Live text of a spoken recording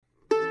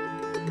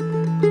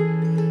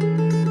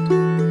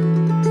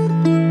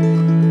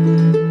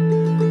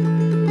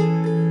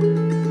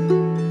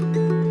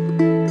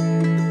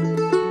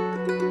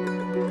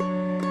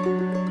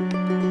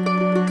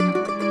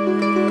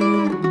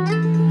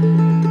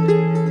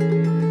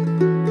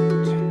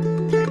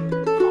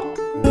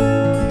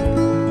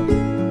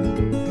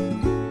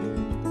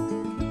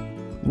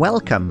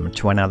Welcome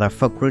to another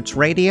Folk Roots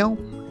Radio.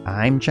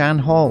 I'm Jan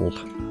Hall.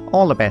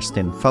 All the best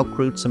in folk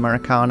roots,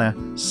 Americana,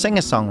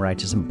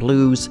 singer-songwriters and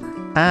blues,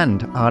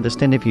 and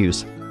artist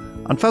interviews.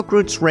 On Folk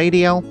Roots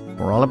Radio,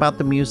 we're all about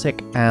the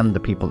music and the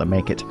people that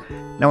make it.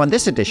 Now, on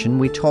this edition,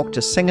 we talk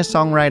to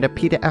singer-songwriter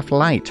Peter F.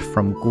 Light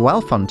from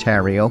Guelph,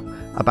 Ontario,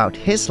 about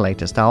his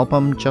latest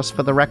album, Just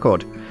for the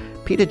Record.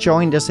 Peter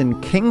joined us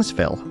in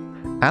Kingsville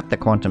at the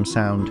Quantum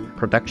Sound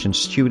production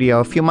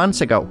studio a few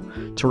months ago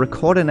to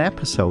record an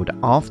episode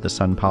of the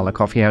Sun Parlour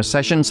Coffee House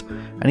sessions,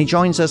 and he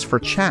joins us for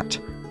chat,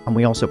 and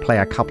we also play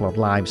a couple of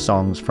live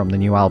songs from the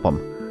new album.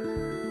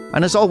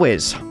 And as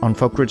always, on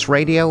Folk Roots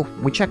Radio,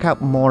 we check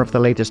out more of the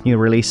latest new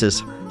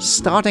releases,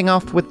 starting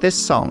off with this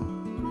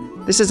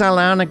song. This is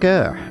Alana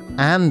Gur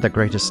and The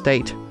Great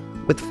Estate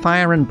with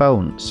Fire and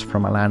Bones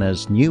from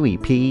Alana's new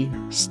EP,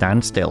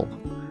 Stand Still.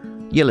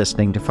 You're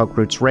listening to Folk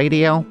Roots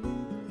Radio,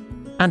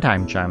 and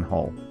I'm Jan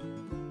Hall.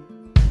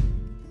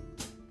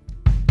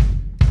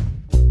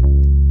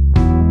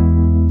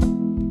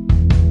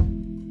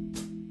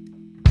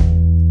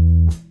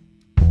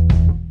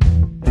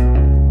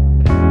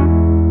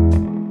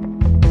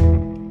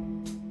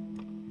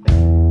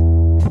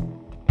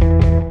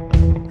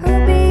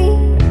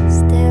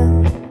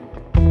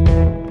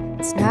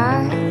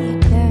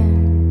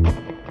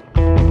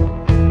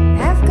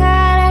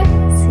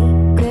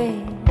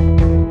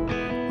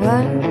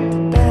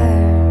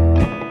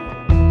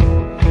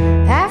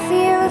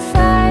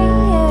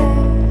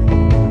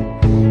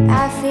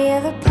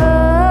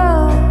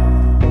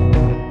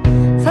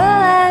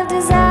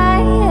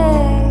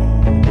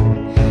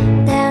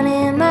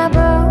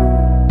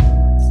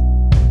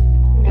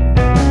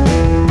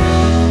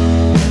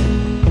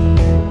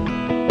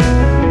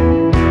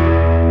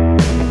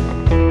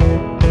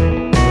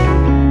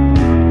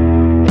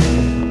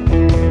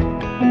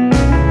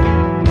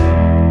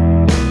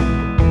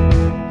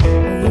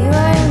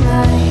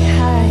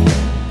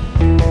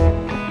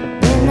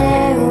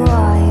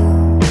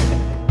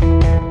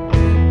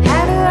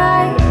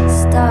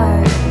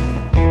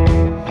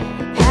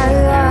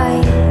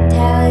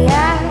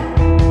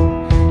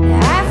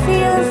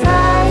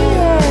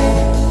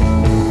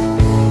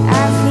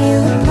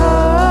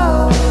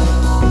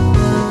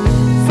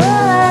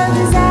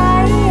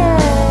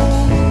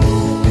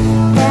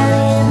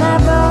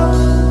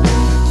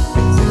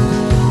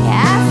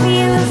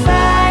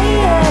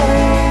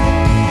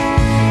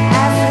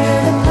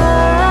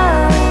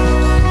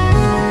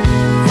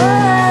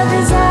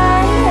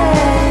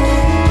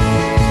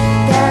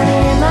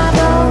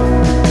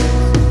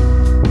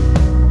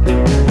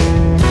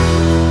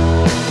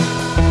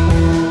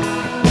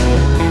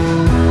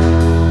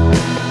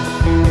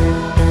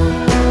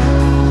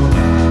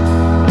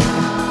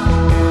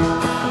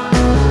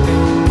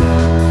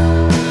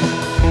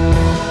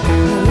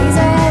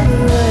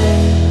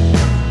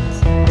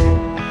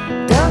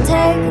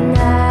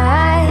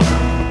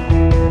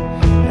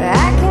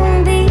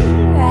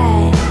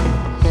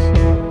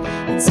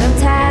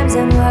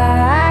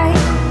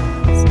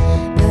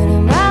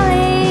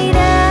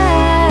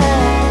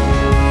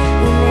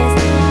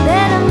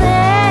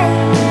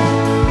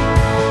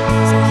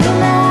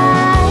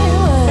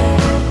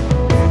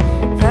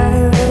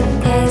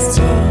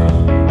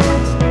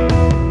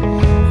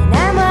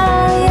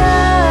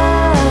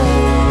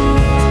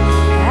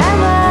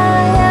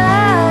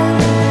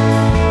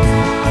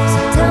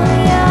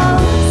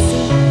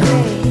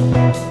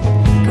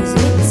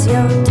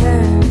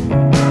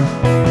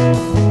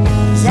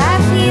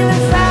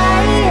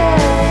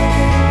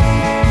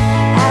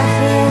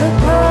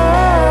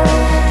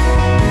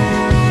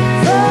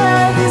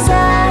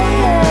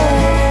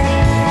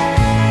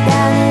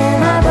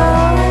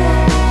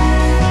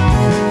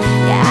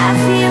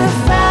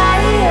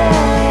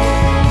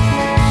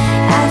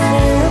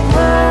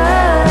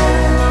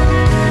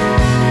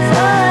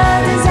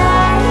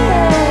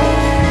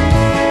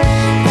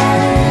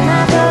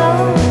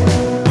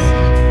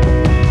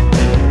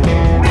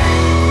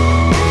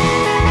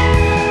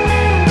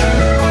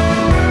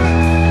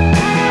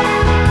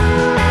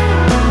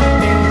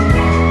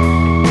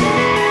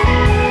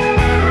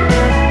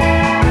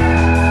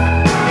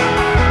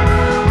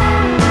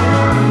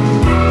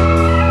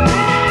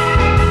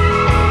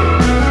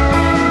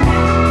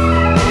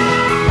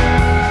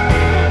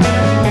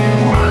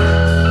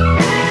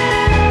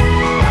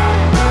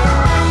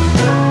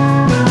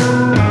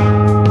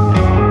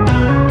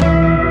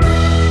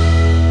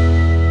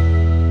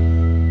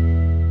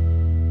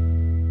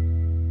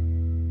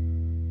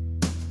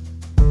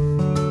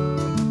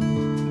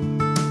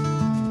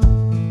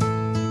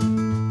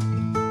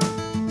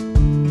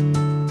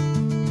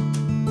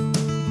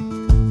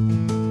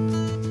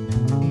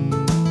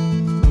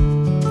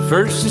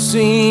 First she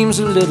seems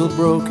a little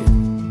broken,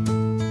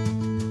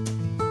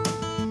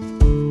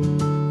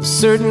 a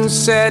certain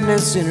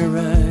sadness in her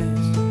eyes,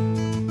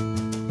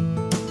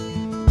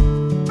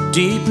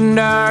 deep and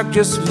dark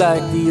just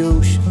like the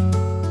ocean,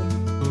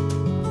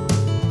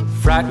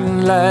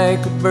 frightened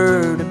like a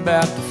bird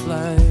about to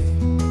fly.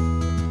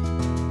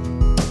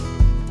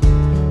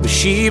 But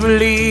she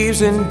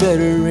believes in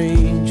better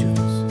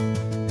angels,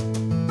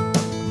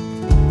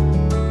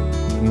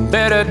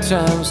 better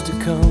times to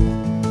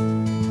come,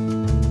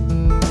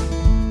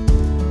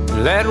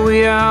 that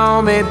we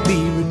all may be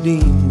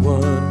redeemed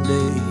one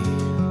day,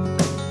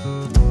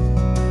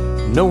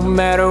 no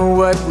matter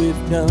what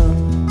we've done.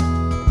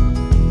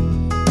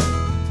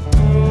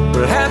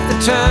 But half the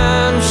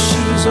time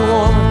she's a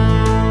woman,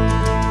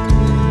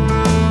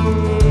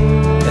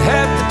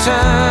 half the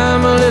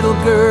time a little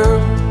girl.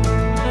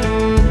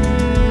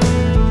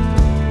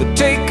 But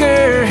take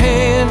her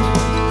hand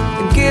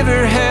and give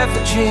her half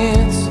a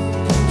chance,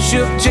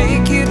 she'll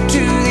take you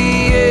to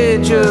the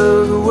edge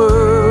of the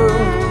world.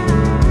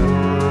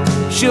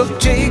 She'll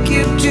take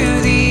you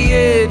to the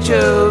edge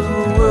of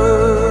the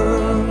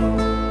world.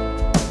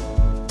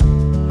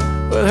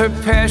 Well, her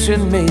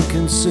passion may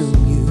consume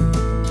you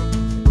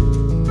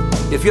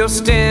if you're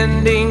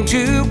standing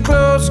too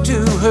close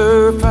to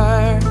her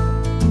fire.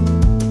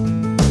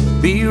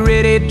 Be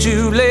ready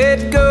to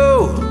let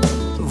go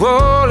of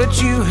all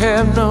that you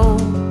have known.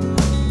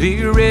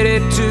 Be ready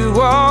to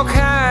walk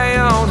high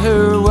on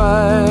her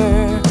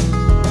wire.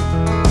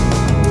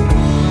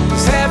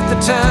 'Cause half the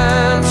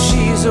time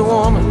she's a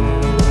woman,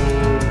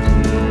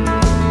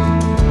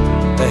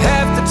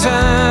 half the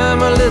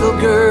time a little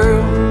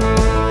girl.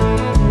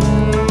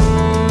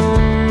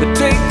 But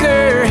take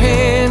her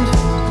hand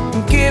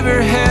and give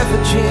her half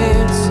a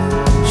chance,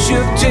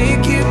 she'll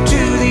take you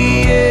to the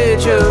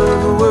edge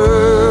of the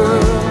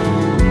world.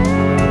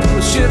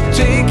 She'll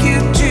take you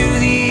to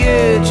the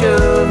edge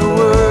of the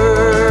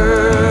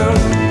world.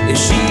 Is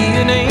she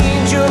an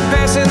angel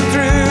passing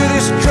through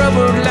this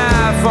troubled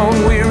life on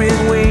weary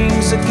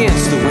wings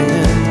against the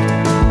wind?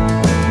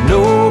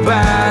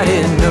 Nobody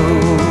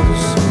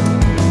knows.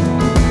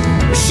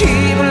 She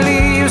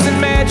believes in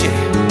magic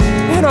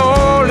and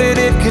all that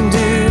it can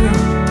do.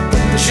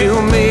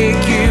 She'll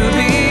make you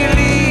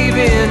believe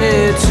in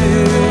it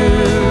too.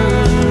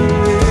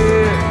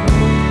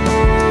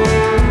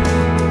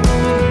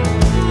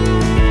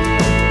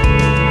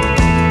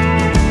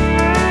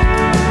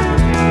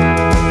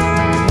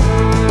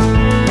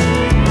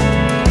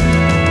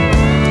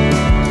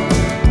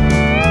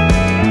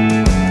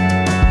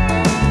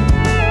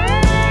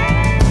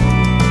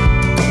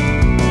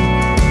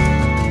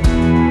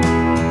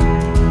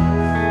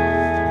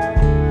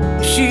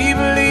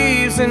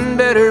 And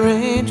better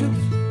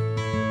angels,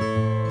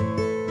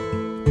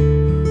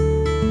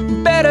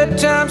 better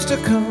times to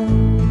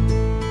come,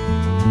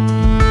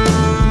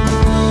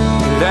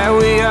 that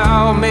we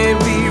all may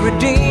be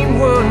redeemed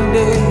one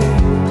day,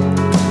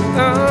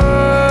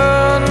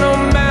 no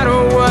matter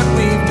what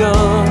we've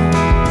done.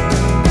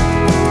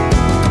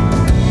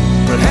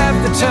 But half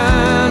the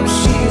time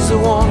she's a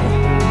woman,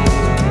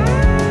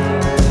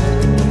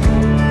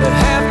 and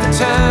half the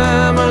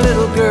time a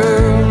little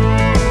girl.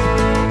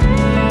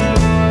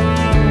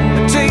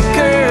 Take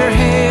her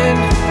hand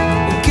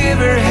and give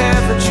her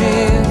half a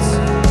chance,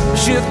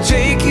 she'll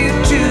take you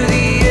to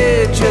the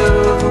edge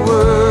of the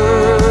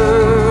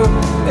world.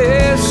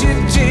 Yeah,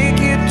 she'll take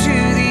you to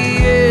the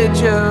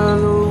edge of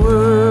the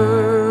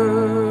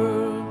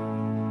world.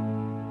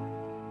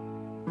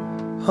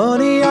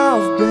 Honey,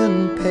 I've been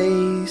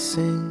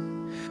pacing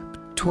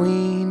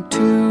between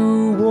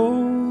two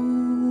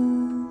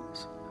walls,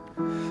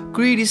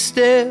 greedy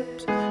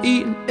steps,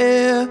 eating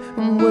air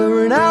and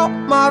wearing out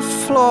my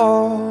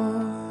flaws.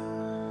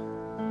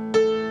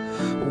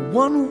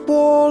 One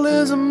wall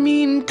is a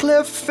mean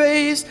clear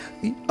face,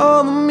 the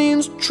other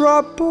means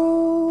trouble.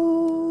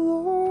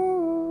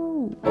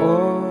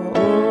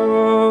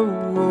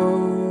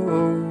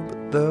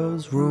 But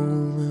there's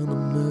room in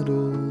the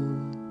middle.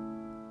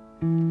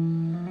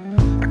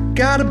 I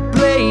got a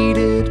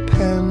bladed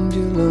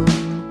pendulum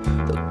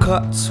that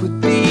cuts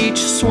with each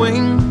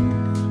swing,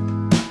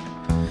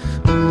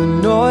 and the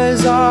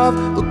noise of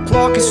the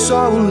clock is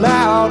so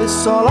loud,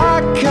 it's all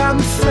I can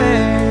think.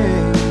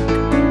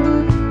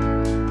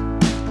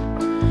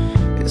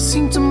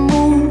 Seem to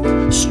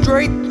move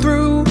straight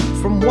through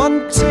from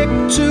one tick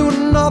to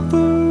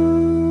another.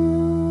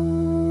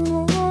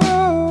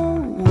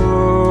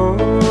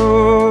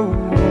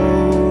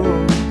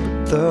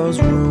 But there's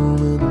room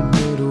in the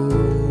middle.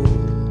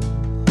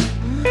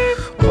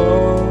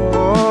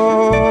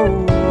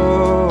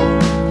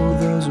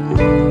 There's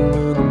room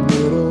in the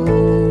middle.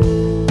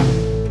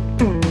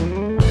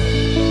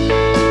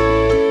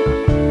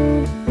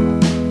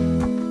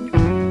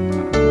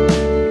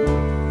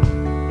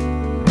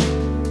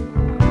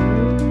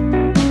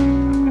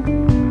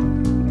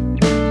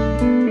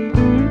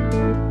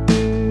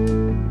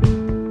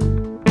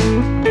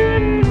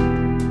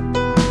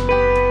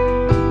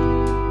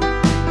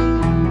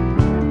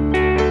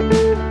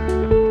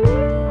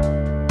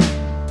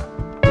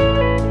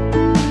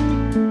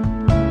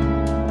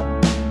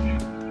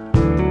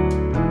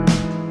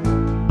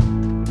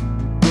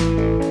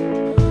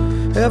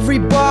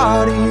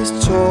 Everybody's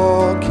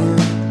talking,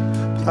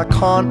 but I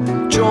can't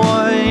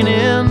join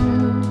in.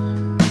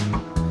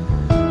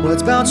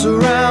 Words bounce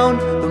around,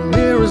 the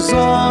mirror's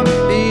on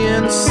the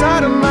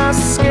inside of my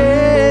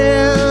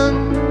skin.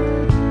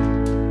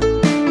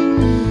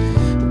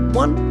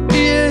 One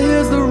ear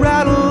hears the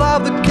rattle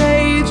of the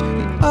cage,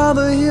 the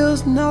other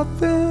hears nothing.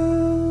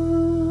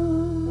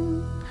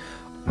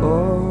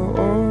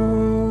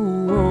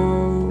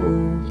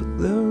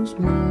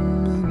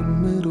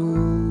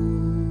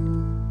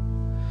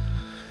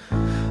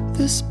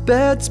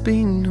 bed's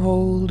been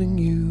holding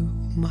you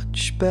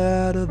much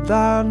better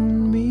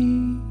than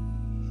me.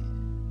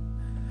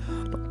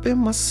 Not been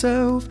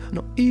myself,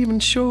 not even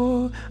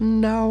sure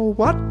now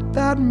what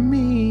that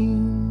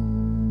means.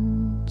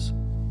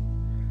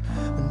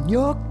 And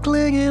you're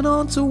clinging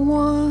onto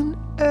one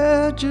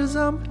edge as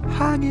I'm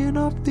hanging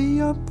off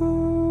the other.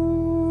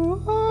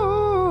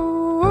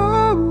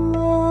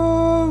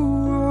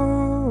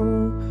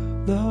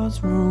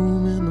 There's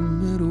room in the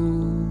middle.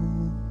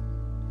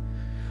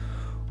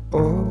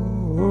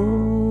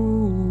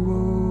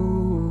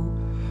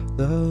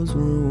 There's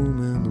room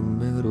in the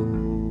middle.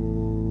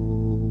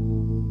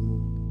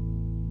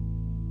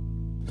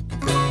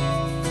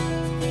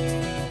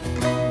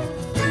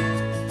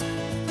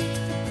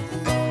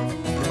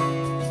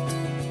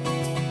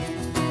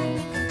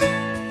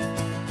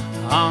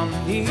 On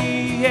the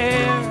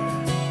air,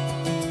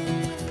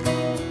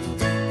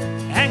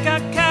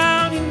 Hancock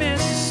County,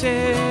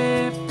 Mississippi.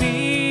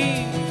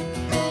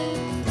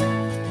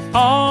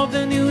 All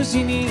the news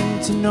you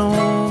need to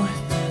know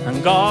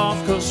on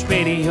Gulf Coast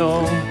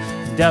Radio,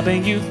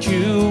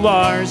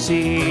 WQRZ.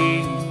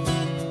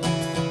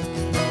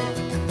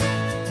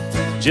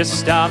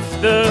 Just off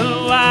the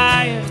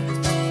wire,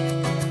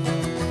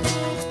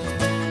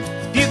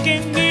 you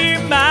can hear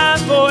my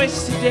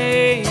voice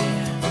today.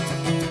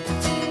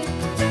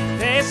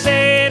 They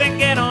say to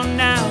get on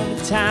out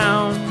of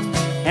town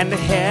and to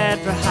head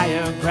for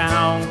higher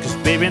ground, 'cause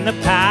we're in the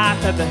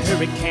path of the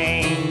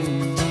hurricane.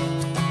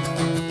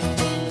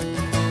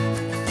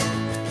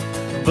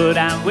 But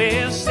I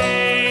will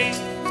say,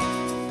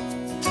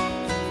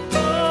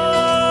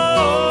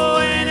 oh,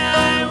 and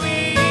I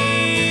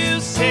will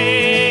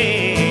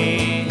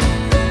say,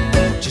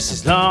 just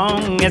as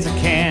long as I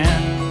can.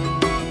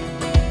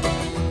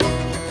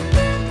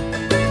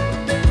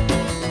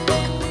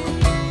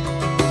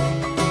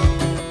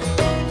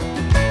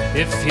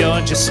 If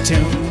you're just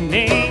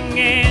tuning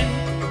in,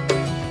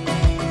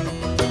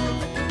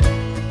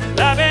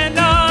 I've been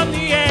on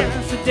the air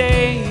for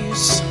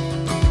days.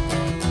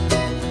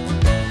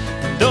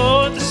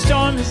 Though the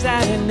storm is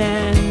at an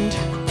end,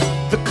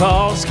 the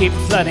calls keep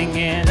flooding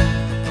in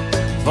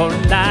for a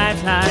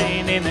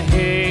lifeline in the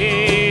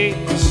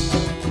haze.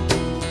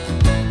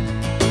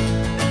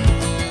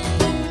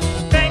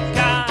 Thank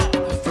God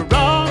for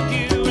all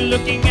you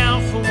looking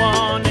out for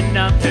one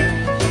another.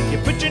 You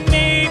put your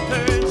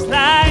neighbor's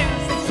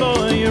lives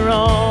before your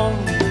own,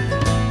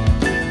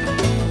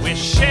 with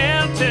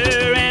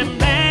shelter and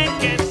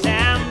blankets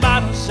and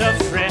bottles of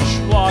fresh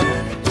water.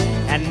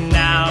 And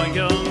now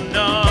you'll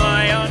know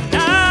you're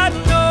not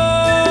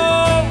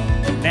alone.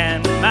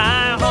 And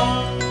my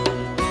home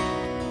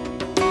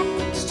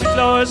is 2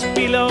 floors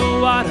below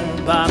water,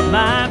 but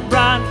my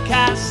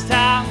broadcast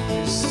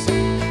house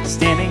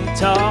standing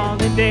tall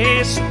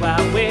today, so I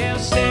will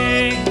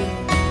stay.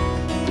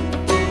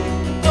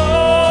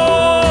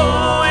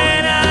 Oh,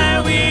 and I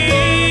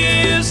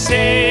will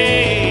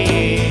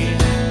say,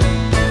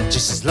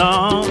 just as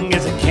long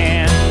as I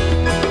can.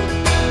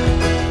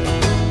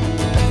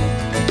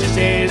 Just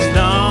as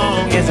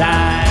long as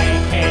I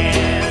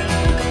can.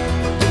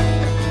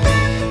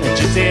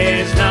 Just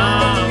as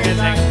long as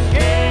I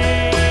can.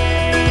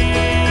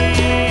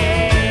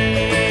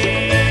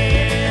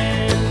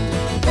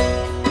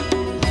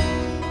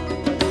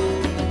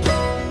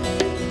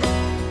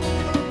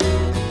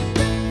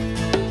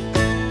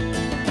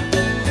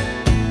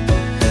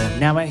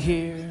 Now I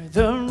hear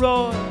the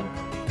roar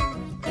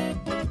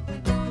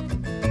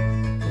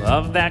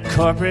of that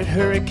corporate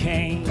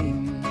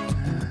hurricane.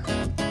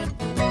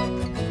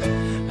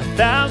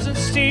 1,000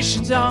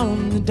 stations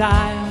on the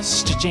dial,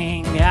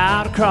 stitching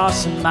out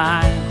across the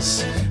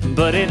miles,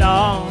 but it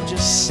all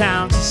just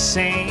sounds the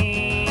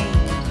same.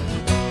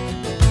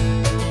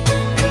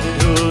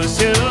 And who's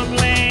to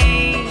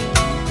blame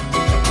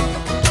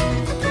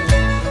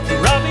for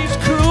all these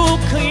cruel,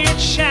 clear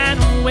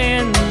channel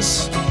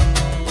winds?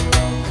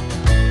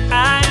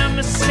 I am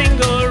a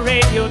single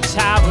radio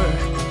tower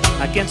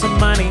against the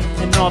money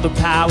and all the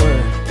power,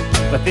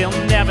 but they'll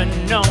never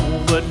know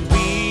what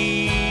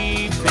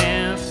we've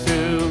been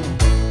through.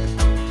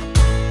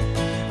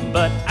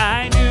 But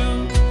I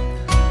knew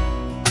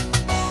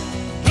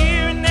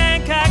here in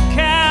Hancock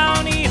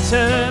County it's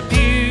a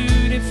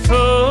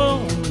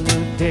beautiful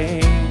new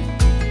day.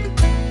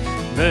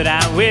 But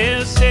I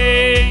will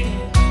say,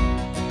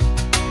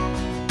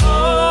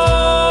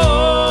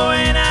 oh,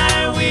 and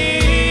I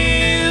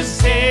will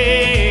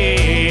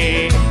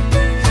say,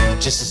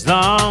 just as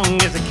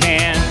long as I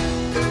can.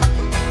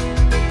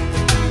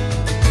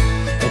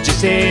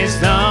 Just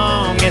as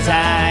long as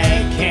I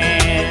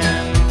can.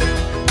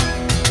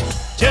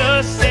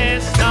 Just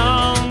as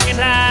long as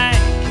I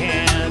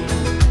can.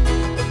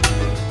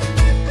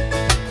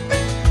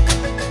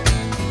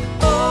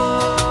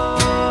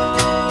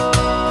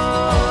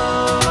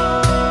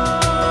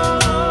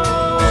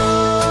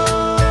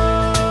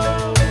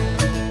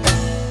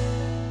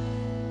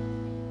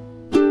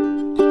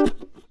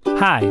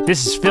 Hi,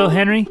 this is Phil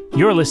Henry.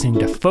 You're listening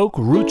to Folk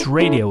Roots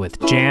Radio with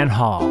Jan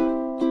Hall.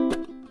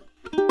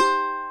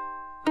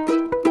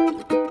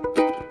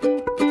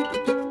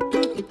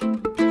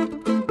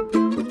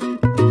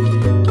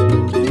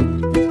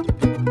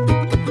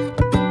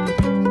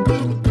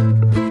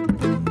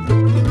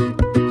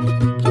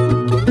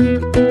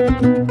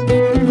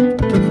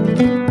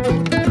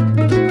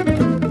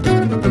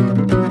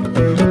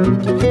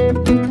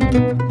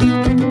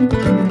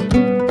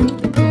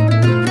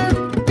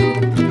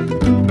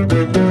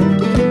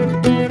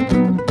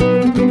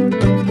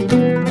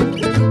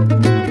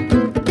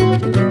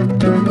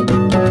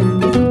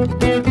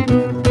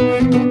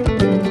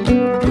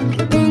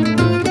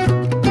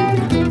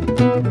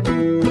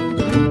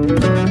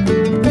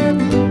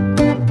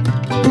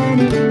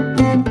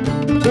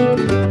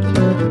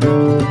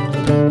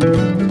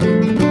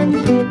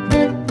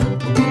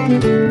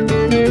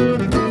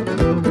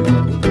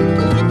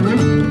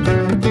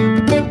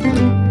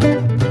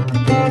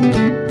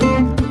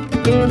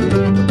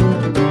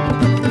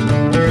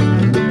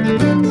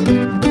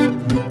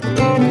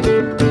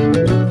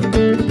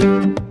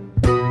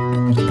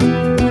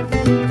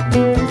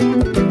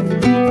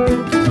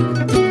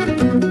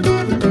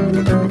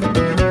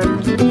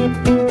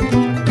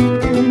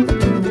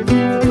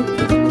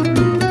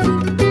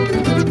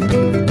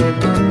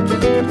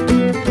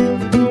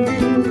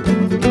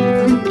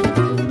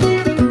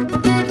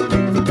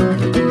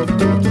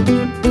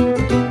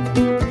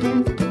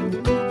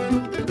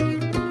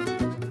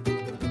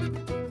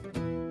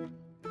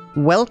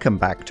 Welcome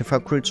back to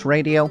Folk Roots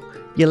Radio.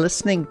 You're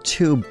listening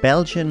to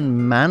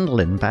Belgian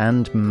mandolin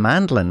band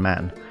Mandolin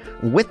Man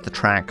with the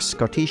tracks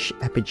Scottish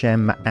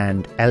Epigem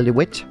and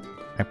Eluit.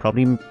 I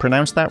probably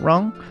pronounced that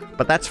wrong,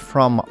 but that's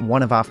from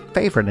one of our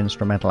favourite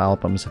instrumental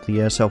albums of the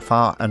year so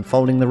far,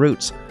 Unfolding the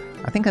Roots.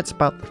 I think that's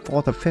about the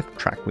 4th or 5th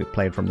track we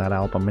played from that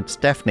album. It's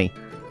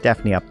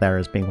definitely up there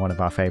as being one of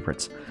our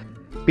favourites.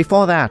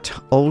 Before that,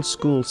 old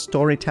school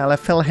storyteller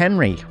Phil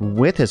Henry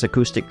with his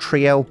acoustic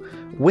trio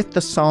with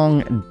the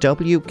song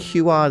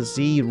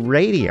WQRZ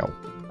Radio.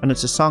 And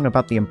it's a song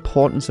about the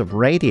importance of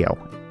radio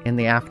in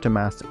the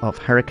aftermath of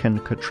Hurricane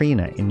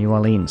Katrina in New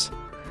Orleans.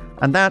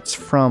 And that's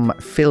from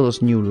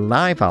Phil's new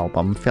live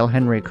album, Phil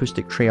Henry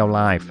Acoustic Trio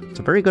Live. It's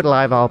a very good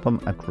live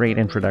album, a great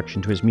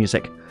introduction to his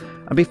music.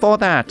 And before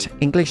that,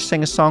 English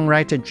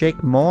singer-songwriter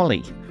Jake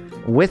Morley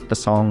with the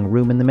song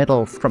Room in the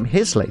Middle from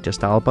his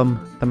latest album,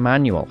 The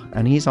Manual,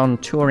 and he's on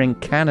tour in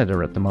Canada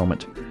at the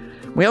moment.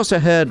 We also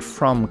heard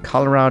from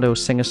Colorado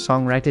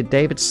singer-songwriter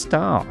David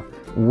Starr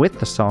with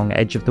the song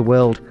Edge of the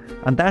World,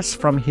 and that's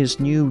from his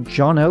new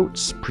John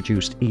Oates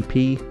produced EP,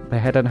 The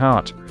Head and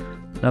Heart.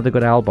 Another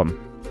good album.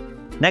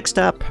 Next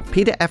up,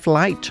 Peter F.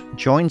 Light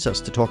joins us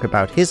to talk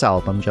about his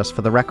album, Just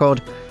for the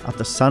Record, at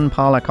the Sun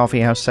Parlour Coffee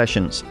House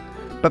Sessions.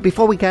 But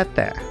before we get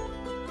there,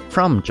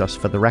 from Just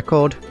for the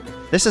Record,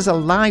 this is a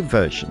live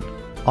version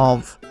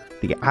of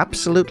The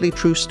Absolutely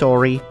True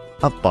Story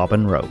of Bob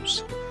and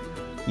Rose.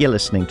 You're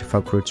listening to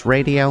Folk Roots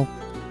Radio,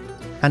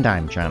 and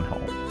I'm Jan Hall.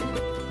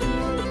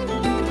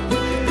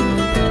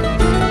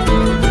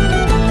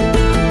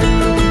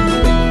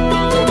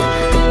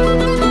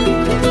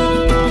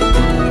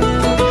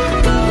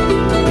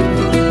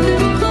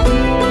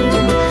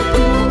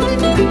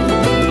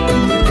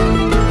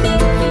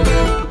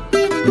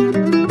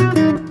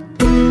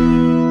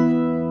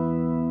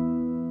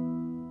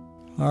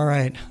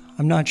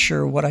 I'm not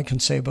sure what I can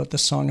say about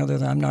this song other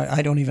than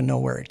I don't even know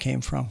where it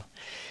came from.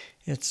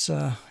 Its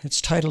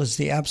title is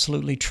The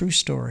Absolutely True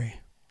Story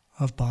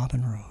of Bob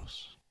and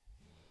Rose.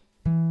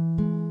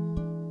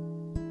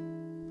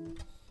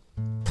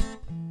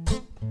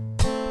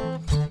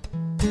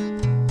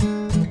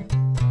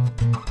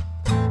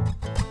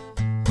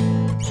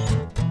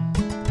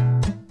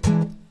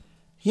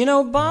 You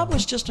know, Bob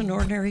was just an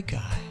ordinary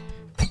guy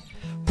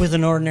with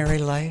an ordinary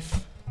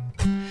life.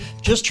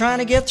 Just trying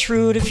to get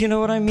through it, if you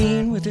know what I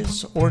mean, with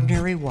his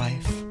ordinary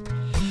wife.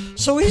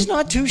 So he's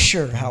not too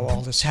sure how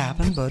all this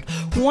happened, but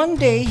one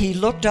day he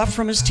looked up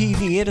from his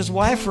TV at his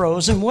wife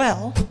Rose, and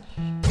well,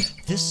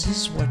 this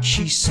is what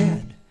she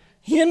said.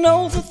 You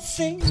know that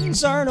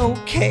things aren't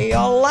okay,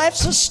 all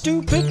life's a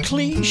stupid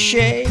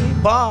cliche,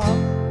 Bob.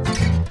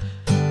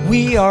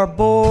 We are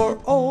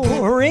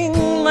boring,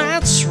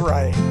 that's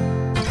right.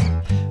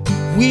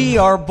 We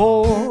are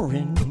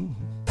boring.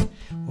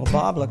 Well,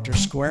 Bob looked her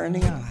square in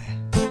the eye.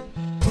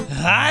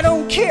 I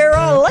don't care,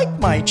 I like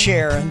my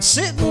chair and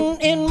sitting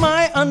in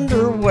my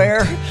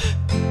underwear.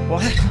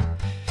 What?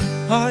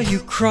 Are you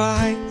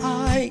crying?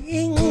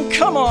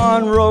 Come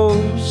on,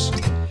 Rose.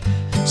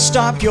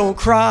 Stop your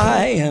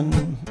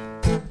crying.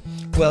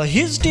 Well,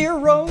 his dear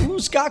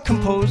Rose got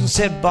composed and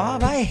said,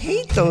 Bob, I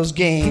hate those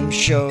game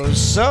shows.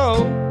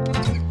 So,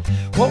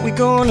 what we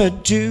gonna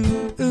do?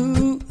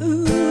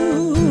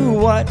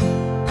 What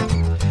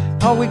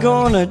are we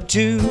gonna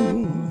do?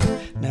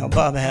 Now,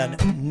 Bob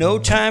had no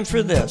time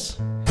for this.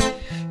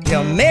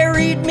 You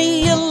married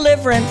me, you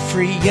live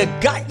rent-free, you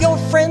got your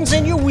friends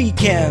and your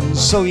weekends,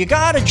 so you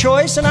got a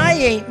choice and I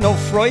ain't no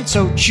Freud,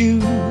 so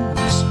choose.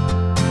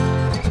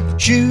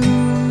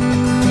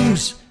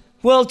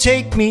 Well,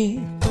 take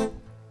me,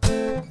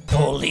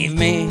 or leave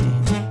me.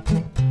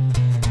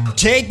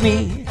 Take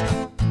me,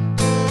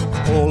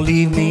 or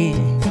leave me.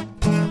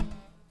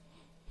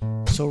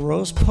 So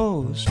Rose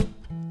posed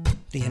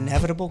the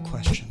inevitable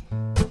question.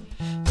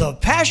 The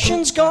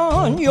passion's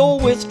gone, you're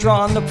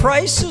withdrawn, the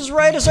price is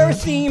right as our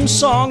theme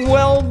song.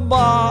 Well,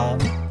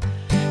 Bob,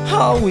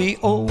 are we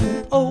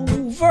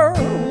over?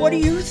 What do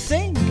you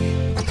think?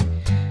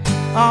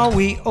 Are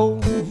we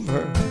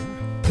over?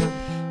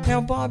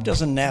 Now, Bob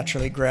doesn't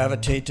naturally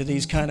gravitate to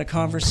these kind of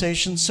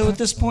conversations, so at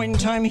this point in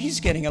time,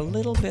 he's getting a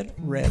little bit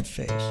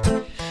red-faced.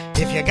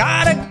 If you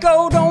gotta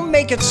go, don't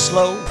make it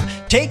slow.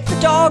 Take the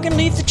dog and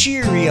leave the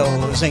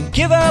Cheerios, and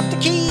give up the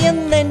key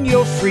and then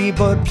you're free,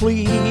 but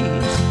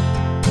please,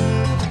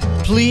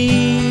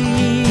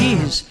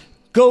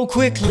 go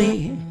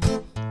quickly,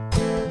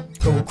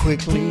 go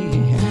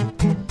quickly,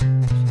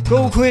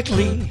 go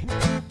quickly.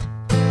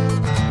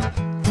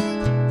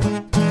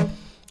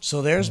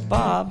 So there's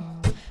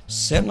Bob,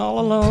 sitting all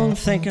alone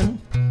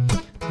thinking,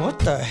 what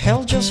the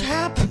hell just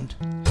happened?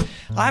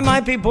 I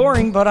might be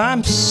boring, but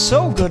I'm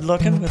so good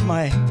looking with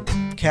my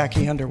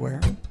khaki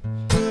underwear.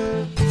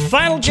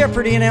 Final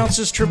Jeopardy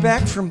announces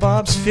Trebek from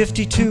Bob's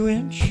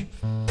 52-inch.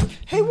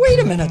 Hey, wait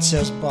a minute,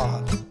 says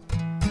Bob.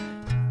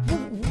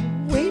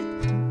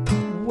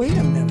 Wait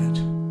a minute.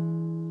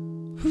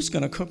 Who's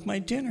gonna cook my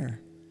dinner?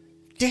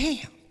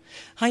 Damn,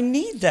 I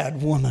need that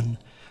woman.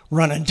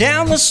 Running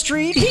down the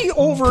street, he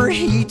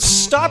overheats.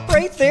 Stop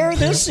right there,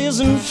 this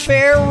isn't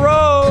fair,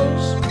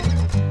 Rose.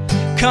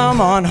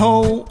 come on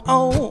home,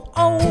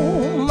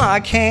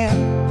 I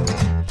can't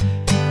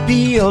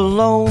be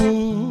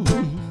alone.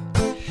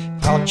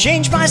 I'll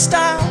change my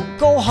style,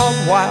 go hog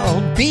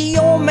wild, be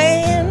your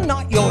man,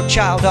 not your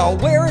child. I'll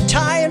wear a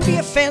tie and be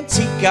a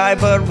fancy guy,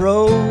 but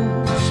Rose,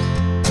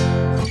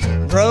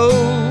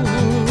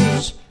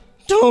 Rose,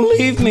 don't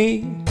leave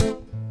me,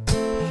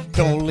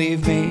 don't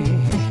leave me,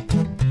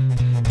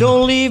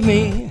 don't leave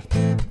me.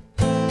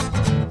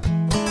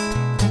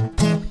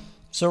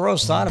 So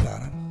Rose thought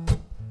about it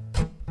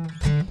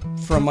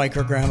for a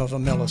microgram of a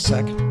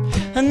millisecond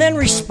and then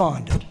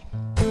responded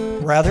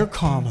rather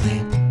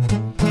calmly.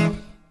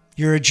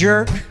 You're a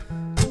jerk,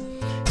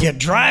 you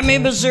drive me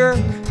berserk,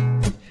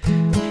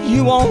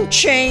 you won't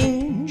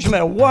change no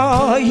matter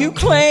what you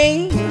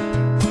claim.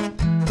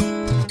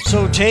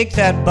 So take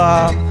that,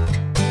 Bob,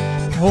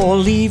 or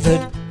leave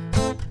it.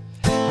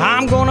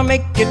 I'm gonna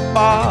make it,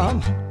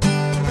 Bob,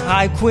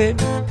 I quit.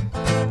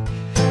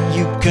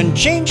 You can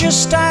change your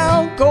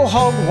style, go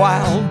hog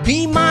wild,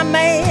 be my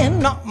man,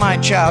 not my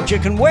child. You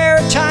can wear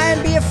a tie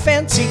and be a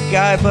fancy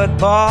guy, but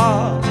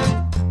Bob,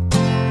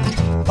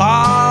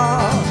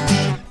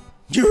 Bob,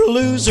 you're a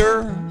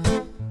loser,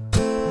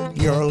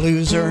 you're a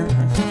loser,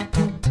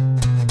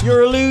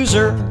 you're a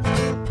loser.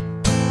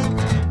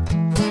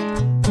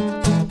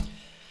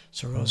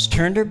 So Rose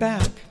turned her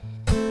back.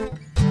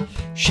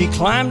 She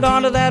climbed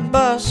onto that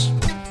bus.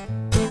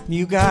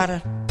 You got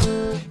it.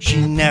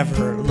 She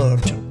never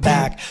looked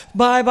back.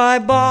 Bye bye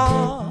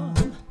Bob,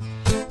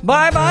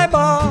 bye bye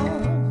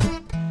Bob,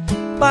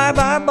 bye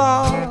bye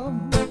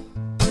Bob,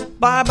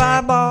 bye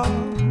bye Bob.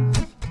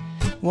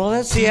 Well,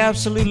 that's the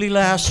absolutely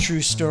last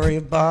true story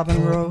of Bob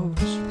and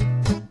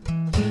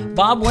Rose.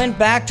 Bob went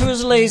back to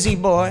his lazy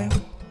boy,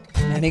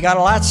 and he got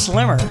a lot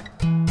slimmer.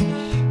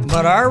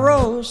 But our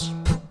Rose,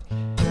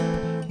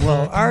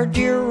 well, our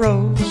dear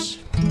Rose,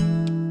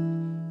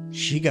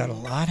 she got a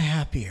lot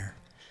happier.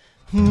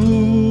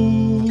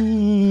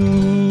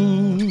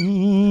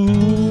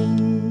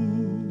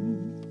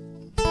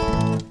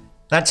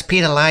 That's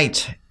Peter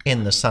Light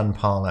in the Sun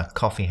Parlour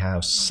Coffee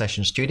House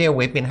Session Studio.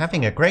 We've been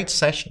having a great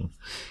session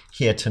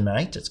here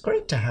tonight. It's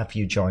great to have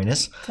you join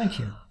us. Thank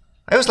you.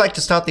 I always like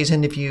to start these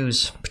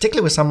interviews,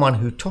 particularly with someone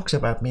who talks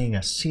about being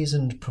a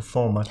seasoned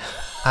performer.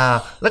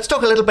 Let's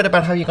talk a little bit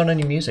about how you got on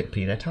your music,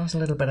 Peter. Tell us a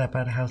little bit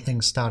about how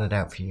things started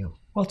out for you.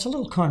 Well, it's a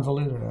little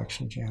convoluted,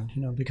 actually, Jan,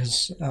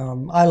 because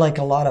I, like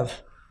a lot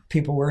of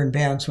people, were in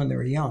bands when they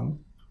were young,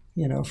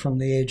 from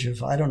the age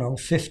of,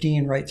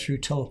 15 right through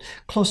till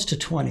close to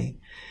 20.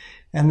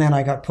 And then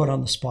I got put on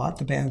the spot.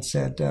 The band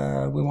said,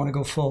 we want to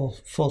go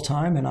full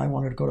time, and I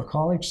wanted to go to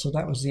college. So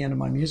that was the end of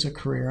my music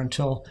career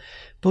until,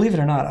 believe it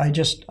or not,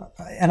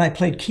 I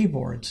played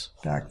keyboards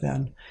back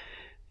then.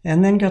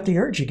 And then got the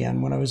urge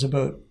again when I was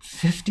about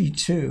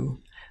 52.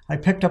 I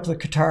picked up the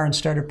guitar and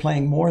started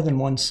playing more than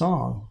one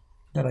song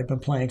that I've been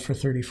playing for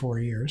 34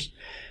 years.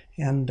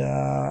 And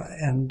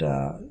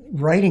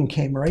writing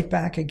came right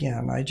back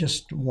again. I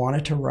just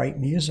wanted to write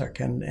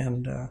music,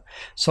 and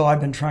so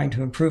I've been trying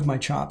to improve my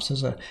chops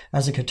as a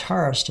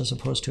guitarist as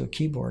opposed to a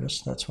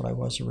keyboardist. That's what I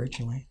was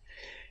originally,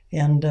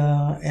 and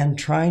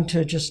trying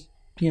to just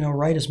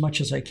write as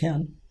much as I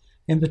can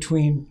in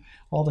between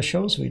all the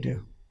shows we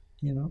do,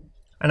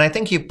 And I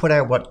think you put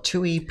out,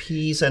 2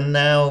 EPs, and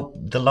now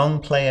The Long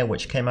Player,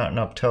 which came out in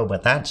October.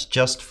 That's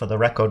just for the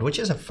record, which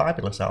is a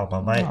fabulous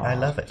album. I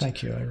love it.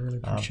 Thank you. I really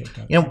appreciate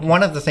that.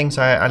 One of the things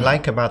I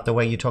like about the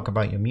way you talk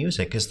about your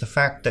music is the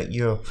fact that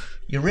you're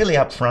really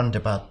upfront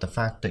about the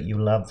fact that you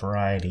love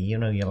variety. You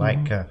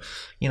like, a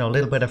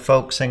little bit of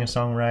folk,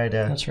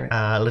 singer-songwriter. That's right.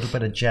 A little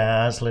bit of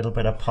jazz, a little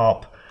bit of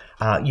pop.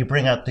 You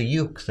bring out the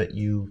uke that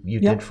you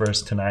did for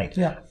us tonight.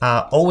 Yeah.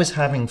 Always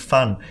having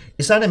fun.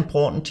 Is that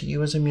important to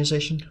you as a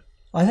musician?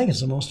 I think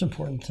it's the most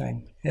important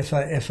thing. If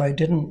I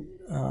didn't,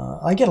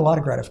 I get a lot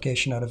of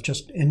gratification out of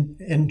just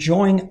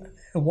enjoying,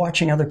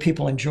 watching other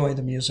people enjoy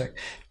the music,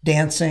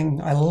 dancing.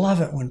 I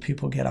love it when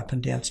people get up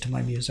and dance to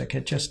my music.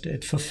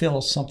 It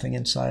fulfills something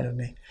inside of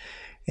me,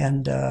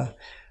 and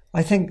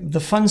I think the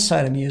fun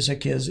side of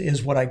music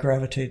is what I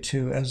gravitate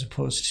to, as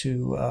opposed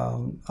to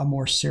a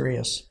more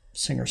serious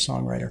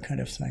singer-songwriter kind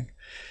of thing.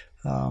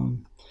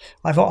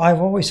 I've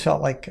always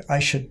felt like I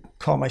should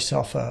call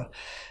myself a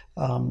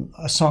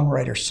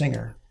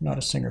songwriter-singer, not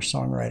a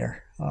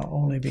singer-songwriter,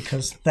 only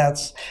because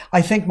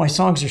I think my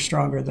songs are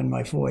stronger than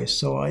my voice.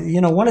 So,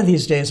 one of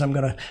these days I'm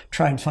going to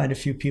try and find a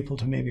few people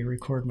to maybe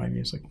record my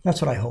music.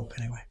 That's what I hope,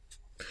 anyway.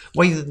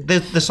 Well,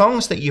 the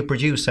songs that you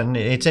produce, and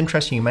it's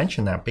interesting you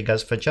mention that,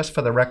 because Just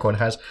for the Record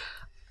has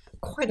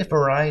quite a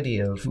variety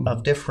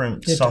of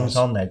different songs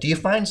on there. Do you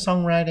find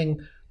songwriting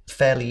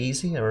fairly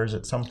easy, or is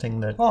it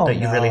something that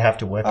you really have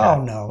to work at?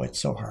 Oh, no, it's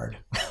so hard.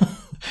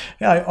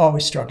 Yeah, I'm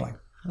always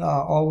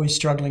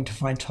struggling to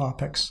find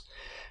topics.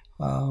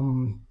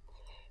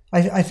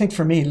 I think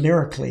for me,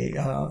 lyrically,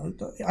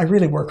 I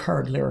really work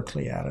hard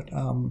lyrically at it.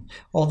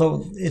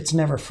 Although it's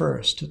never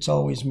first. It's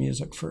always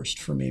music first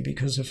for me,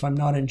 because if I'm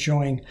not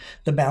enjoying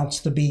the bounce,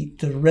 the beat,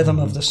 the rhythm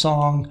of the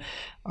song,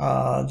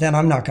 then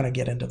I'm not going to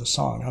get into the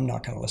song. I'm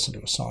not going to listen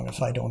to a song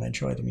if I don't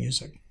enjoy the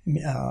music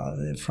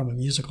from a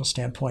musical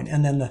standpoint.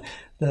 And then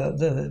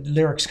the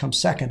lyrics come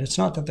second. It's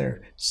not that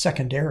they're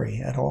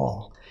secondary at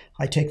all.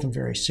 I take them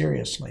very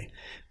seriously,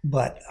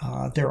 but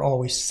they're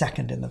always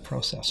second in the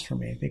process for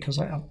me, because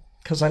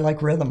I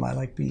like rhythm, I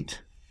like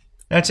beat.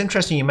 Now, it's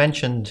interesting you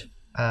mentioned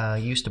you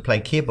used to play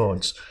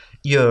keyboards.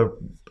 You're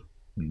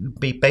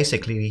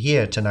basically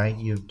here tonight,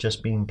 you've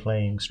just been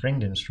playing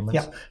stringed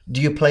instruments. Yeah.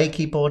 Do you play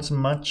keyboards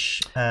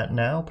much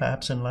now,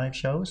 perhaps in live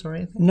shows or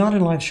anything? Not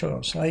in live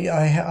shows. I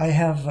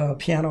have a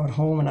piano at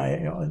home, and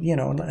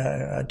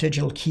a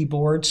digital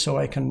keyboard, so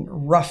I can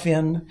rough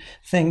in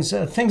things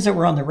that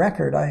were on the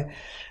record.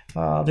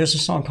 There's a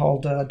song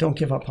called Don't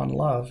Give Up on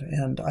Love,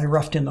 and I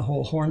roughed in the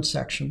whole horn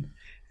section,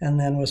 and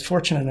then was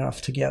fortunate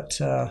enough to get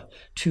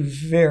two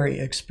very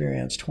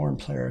experienced horn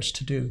players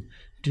to do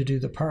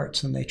the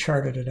parts, and they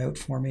charted it out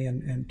for me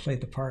and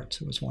played the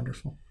parts. It was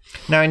wonderful.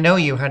 Now, I know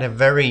you had a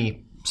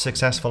very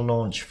successful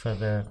launch for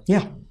the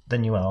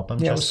new album,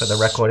 just for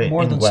the record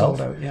more in than Guelph.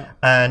 sold out, yeah.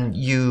 And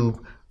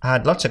you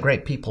had lots of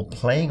great people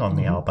playing on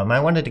the album. I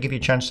wanted to give you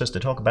a chance just to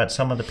talk about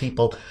some of the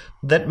people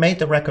that made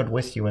the record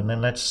with you, and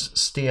then let's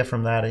steer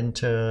from that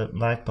into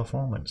live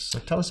performance. So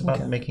tell us about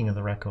the making of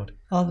the record.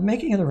 The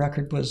making of the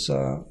record was,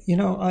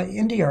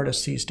 indie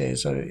artists these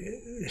days, a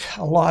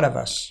lot of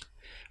us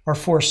are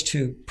forced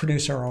to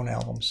produce our own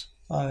albums.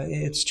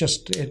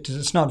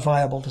 It's not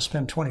viable to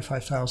spend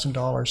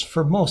 $25,000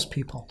 for most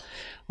people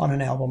on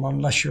an album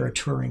unless you're a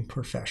touring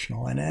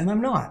professional, and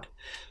I'm not.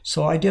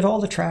 So I did all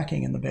the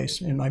tracking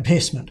in my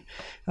basement.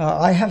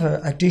 I have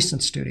a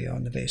decent studio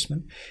in the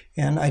basement,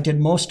 and I did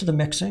most of the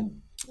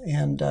mixing,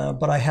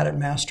 but I had it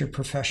mastered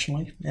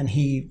professionally, and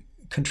he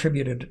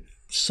contributed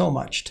so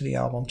much to the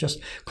album, just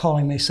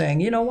calling me saying,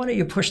 why don't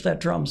you push that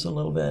drums a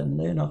little bit,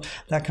 and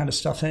that kind of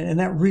stuff, and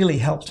that really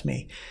helped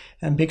me.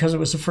 And because it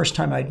was the first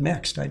time I'd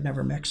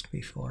never mixed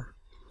before.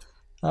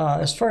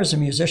 As far as the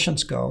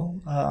musicians go,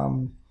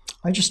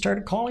 I just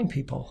started calling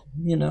people,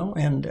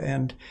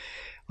 and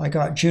I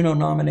got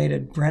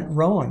Juno-nominated Brent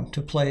Rowan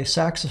to play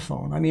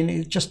saxophone. I mean,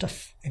 he's just an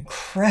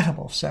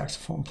incredible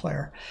saxophone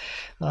player.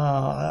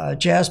 A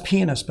jazz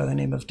pianist by the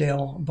name of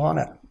Dale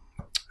Bonnet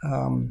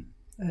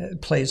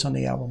plays on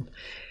the album,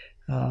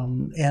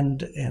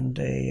 and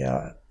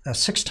a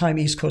 6-time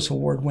East Coast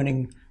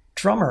Award-winning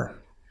drummer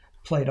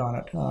played on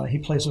it. He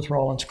plays with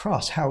Rollins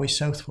Cross. Howie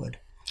Southwood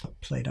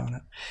played on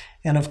it,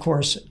 and of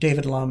course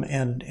David Lum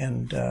and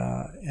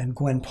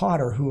Gwen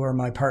Potter, who are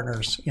my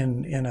partners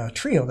in a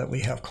trio that we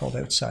have called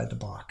Outside the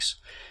Box.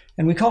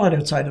 And we call it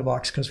Outside the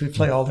Box because we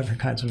play all different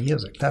kinds of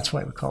music. That's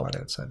why we call it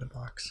Outside the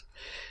Box.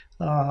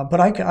 But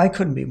I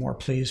couldn't be more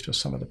pleased with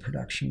some of the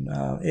production,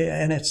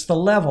 and it's the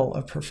level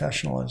of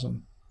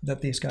professionalism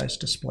that these guys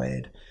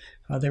displayed.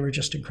 They were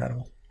just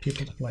incredible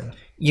people to play with.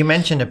 You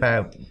mentioned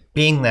about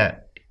being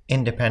that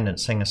independent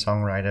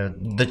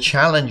singer-songwriter, the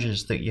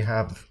challenges that you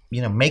have,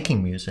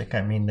 making music.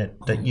 I mean,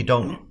 that you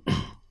don't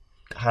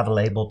have a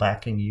label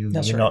backing you.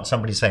 That's You're right. not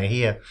somebody saying,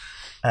 here,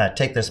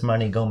 take this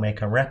money, go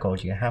make a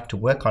record. You have to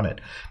work on it.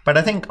 But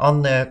I think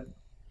on the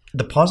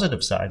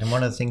positive side, and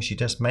one of the things you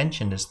just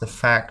mentioned, is the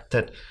fact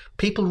that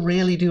people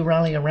really do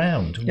rally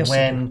around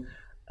when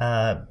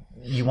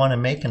you want to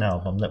make an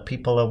album, that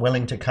people are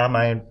willing to come.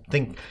 I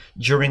think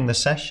during the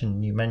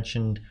session you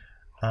mentioned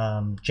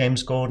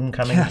James Gordon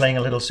coming playing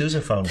a little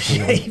sousaphone to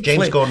you.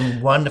 James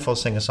Gordon, wonderful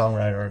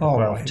singer-songwriter as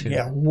well too.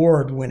 Yeah,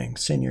 award-winning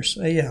singer.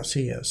 Yes,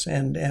 he is.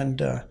 And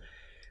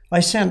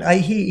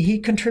he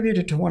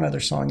contributed to one other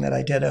song that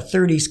I did, a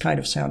 30s kind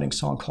of sounding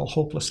song called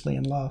Hopelessly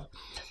in Love,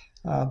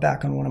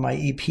 back on one of my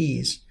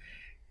EPs.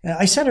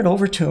 I sent it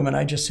over to him, and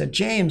I just said,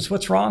 James,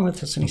 what's wrong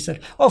with this? And he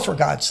said, oh, for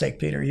God's sake,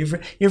 Peter, you've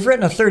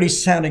written a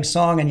 30-sounding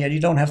song, and yet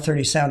you don't have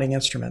 30-sounding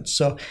instruments.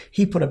 So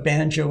he put a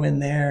banjo in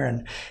there,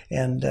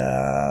 and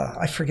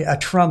I forget, a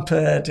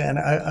trumpet, and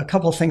a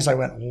couple of things. I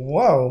went,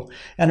 whoa,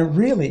 and it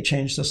really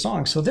changed the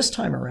song. So this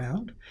time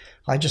around,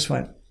 I just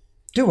went,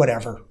 do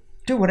whatever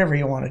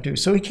you want to do.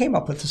 So he came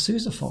up with the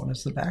sousaphone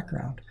as the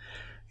background,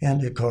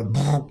 and it goes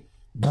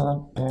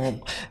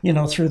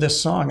through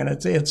this song, and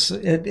it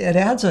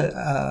adds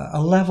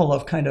a level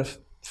of kind of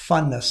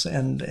funness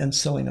and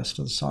silliness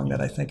to the song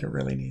that I think it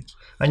really needs.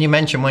 And you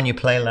mentioned when you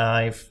play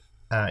live,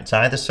 it's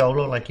either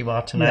solo like you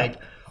are tonight,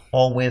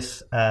 or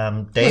with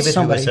David,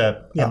 who is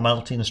a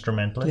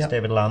multi-instrumentalist,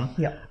 David Lum,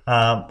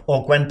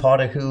 or Gwen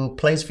Potter, who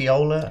plays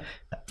viola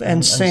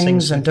and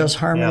sings and does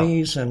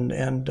harmonies,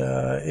 and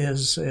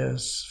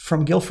is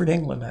from Guildford,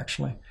 England,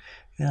 actually.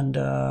 And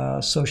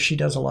so she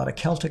does a lot of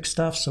Celtic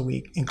stuff, so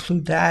we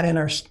include that in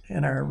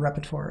our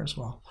repertoire as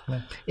well.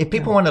 If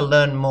people want to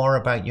learn more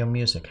about your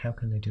music, how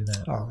can they do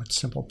that? Oh, it's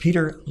simple.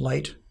 Peter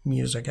Light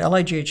Music,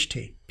 Light,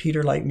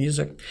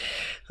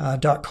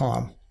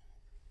 peterlightmusic.com.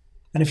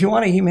 And if you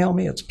want to email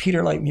me, it's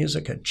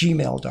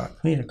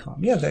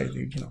peterlightmusic@gmail.com. Yeah,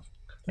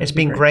 It's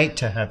been great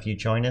to have you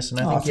join us, and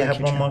I think you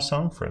have one more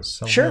song for us.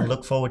 So sure. We'll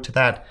look forward to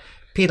that.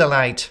 Peter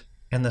Light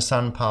in the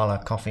Sun Parlor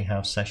Coffee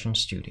House Session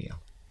Studio.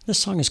 This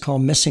song is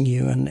called Missing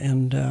You,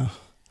 and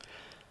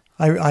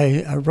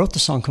I wrote the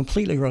song,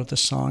 completely wrote the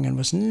song, and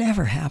was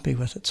never happy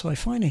with it. So I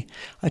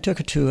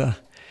took it to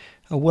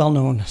a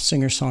well-known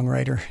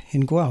singer-songwriter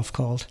in Guelph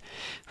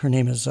her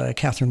name is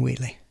Catherine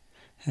Wheatley.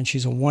 And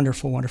she's a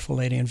wonderful, wonderful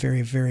lady and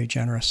very, very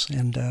generous.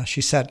 And she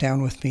sat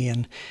down with me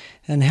and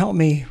helped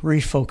me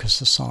refocus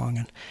the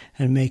song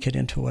and make it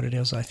into what it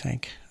is, I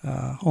think.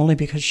 Only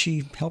because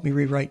she helped me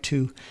rewrite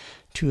two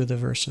of the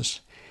verses.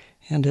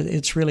 And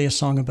it's really a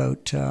song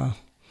about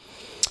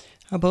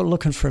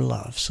looking for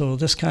love. So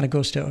this kind of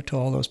goes to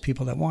all those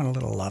people that want a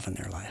little love in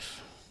their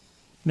life.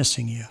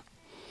 Missing you.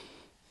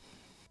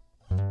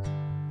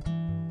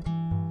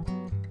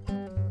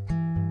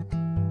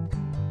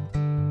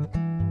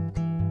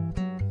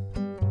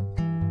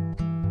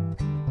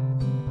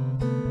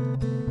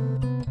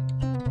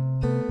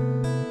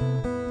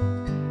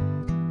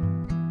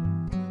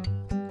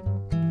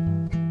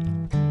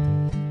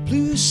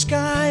 Blue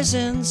skies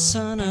and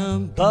sun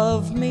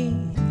above me,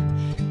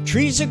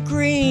 trees are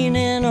green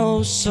and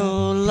oh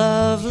so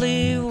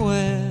lovely.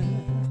 Where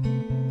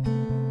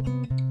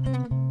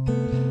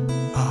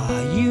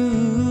are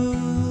you?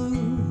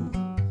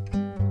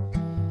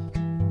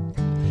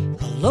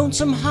 A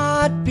lonesome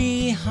heart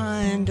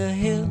behind a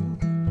hill,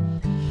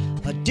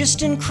 a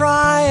distant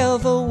cry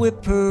of a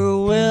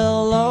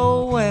whippoorwill.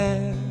 Oh,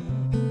 where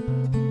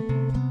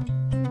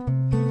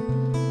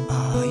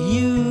are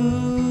you?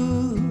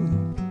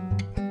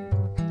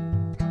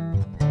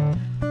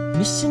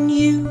 Missing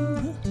you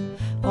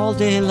all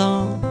day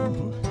long.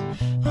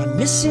 I'm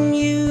missing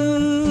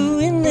you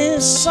in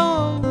this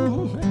song.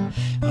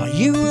 Oh,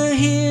 you were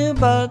here,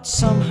 but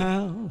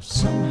somehow,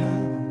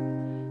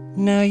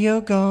 now you're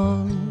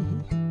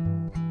gone.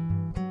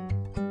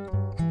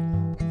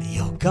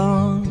 You're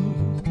gone.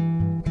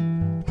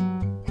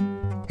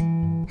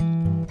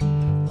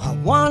 I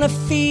wanna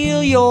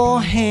feel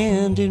your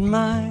hand in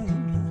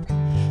mine,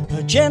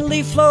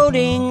 gently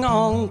floating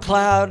on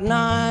cloud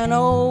nine.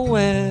 Oh,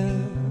 where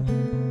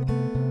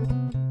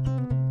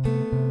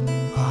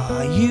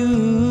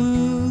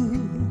you?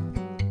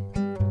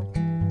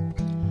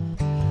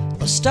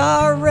 A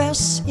star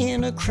rests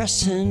in a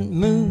crescent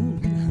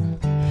moon.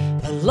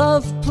 A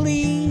love,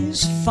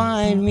 please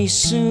find me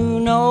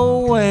soon.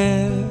 Oh,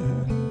 where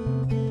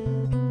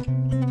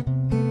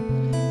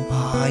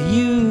are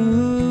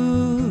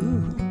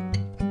you?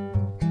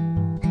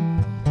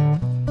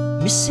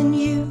 Missing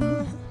you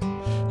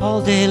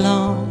all day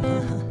long.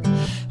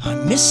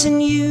 I'm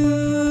missing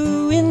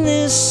you in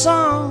this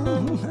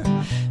song.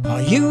 Oh,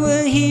 you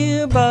were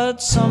here,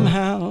 but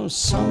somehow,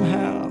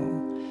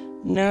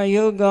 now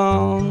you're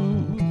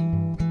gone.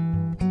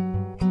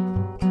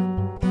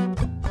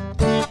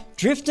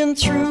 Drifting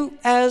through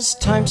as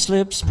time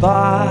slips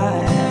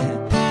by,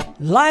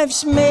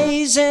 life's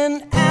maze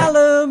and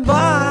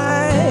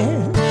alibi.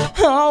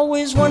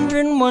 Always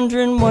wondering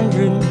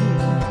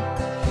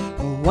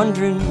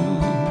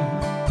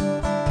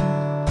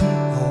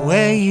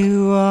where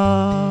you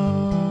are.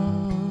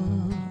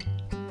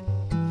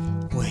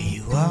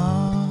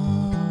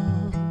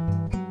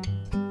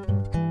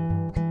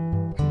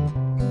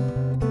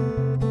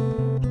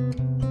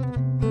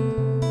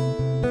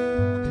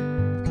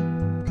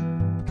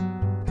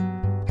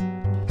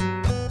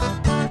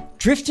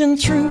 Drifting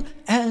through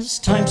as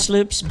time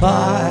slips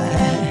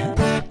by,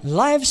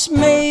 life's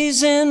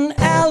maze and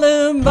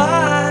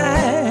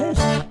alibis.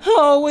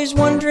 Always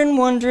wondering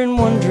where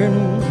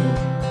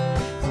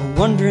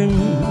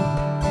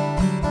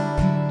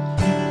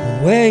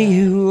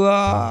you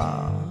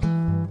are.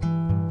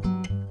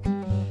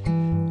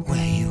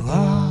 Where you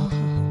are.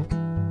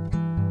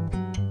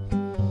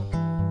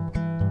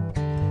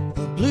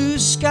 The blue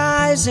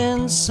skies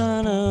and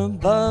sun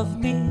above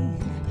me,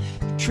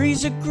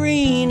 trees are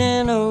green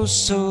and oh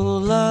so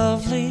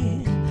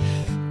lovely.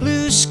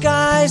 Blue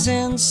skies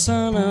and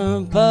sun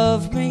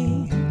above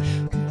me.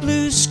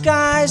 Blue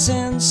skies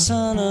and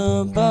sun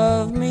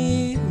above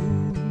me.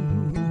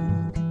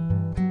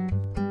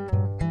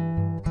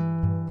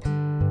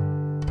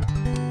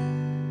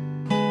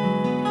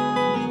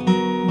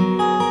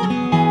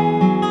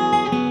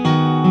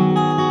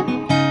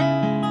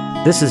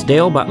 This is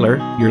Dale Butler.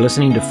 You're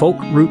listening to Folk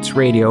Roots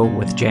Radio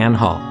with Jan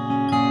Hall.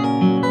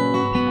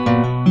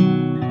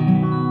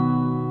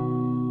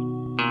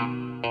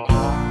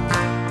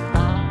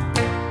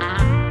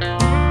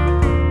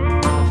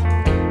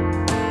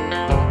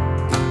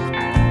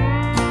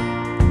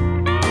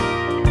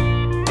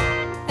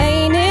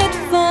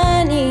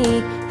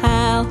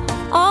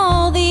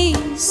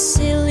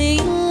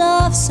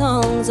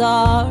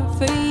 Are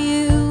for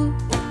you,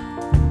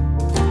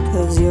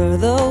 'cause you're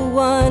the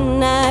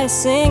one I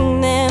sing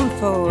them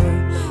for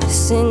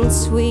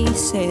since we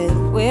said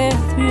we're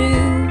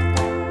through.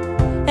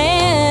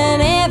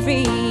 And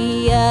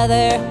every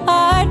other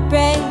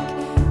heartbreak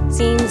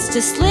seems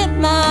to slip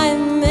my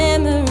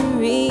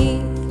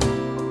memory.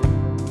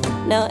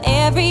 Now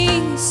every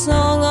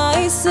song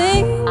I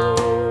sing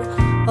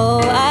Oh,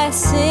 I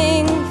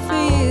sing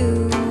for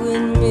you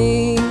and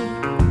me.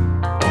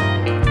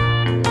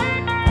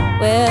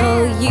 Well,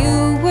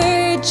 you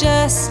were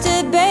just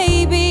a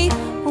baby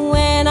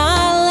when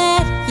I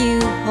let you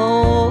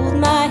hold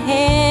my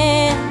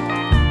hand,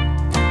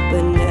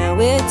 but now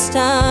it's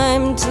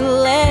time to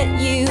let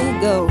you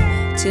go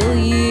till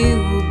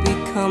you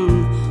become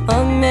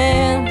a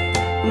man.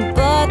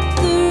 But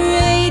the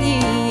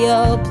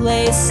radio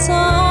plays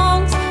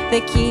songs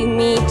that keep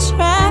me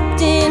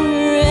trapped in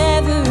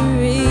reverie.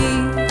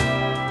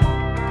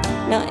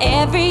 Now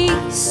every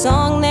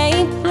song they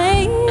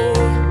play,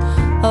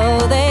 oh,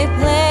 they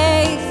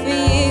play for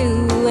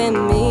you and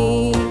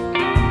me.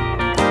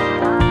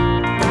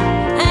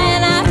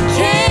 And I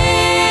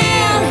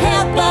can't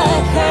help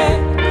but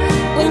hurt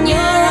when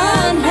you're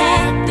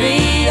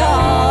unhappy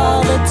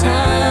all the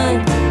time.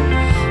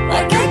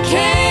 Like I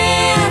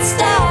can't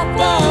stop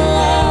the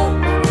love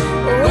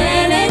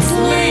when it's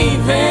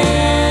leaving.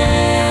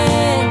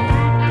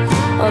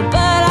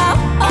 But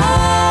I'll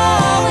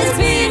always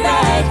be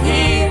right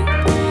here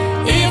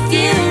if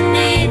you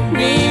need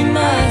me,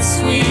 my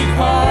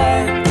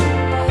sweetheart.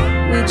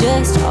 We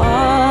just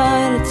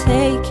ought to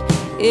take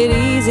it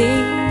easy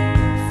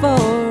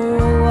for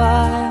a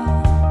while.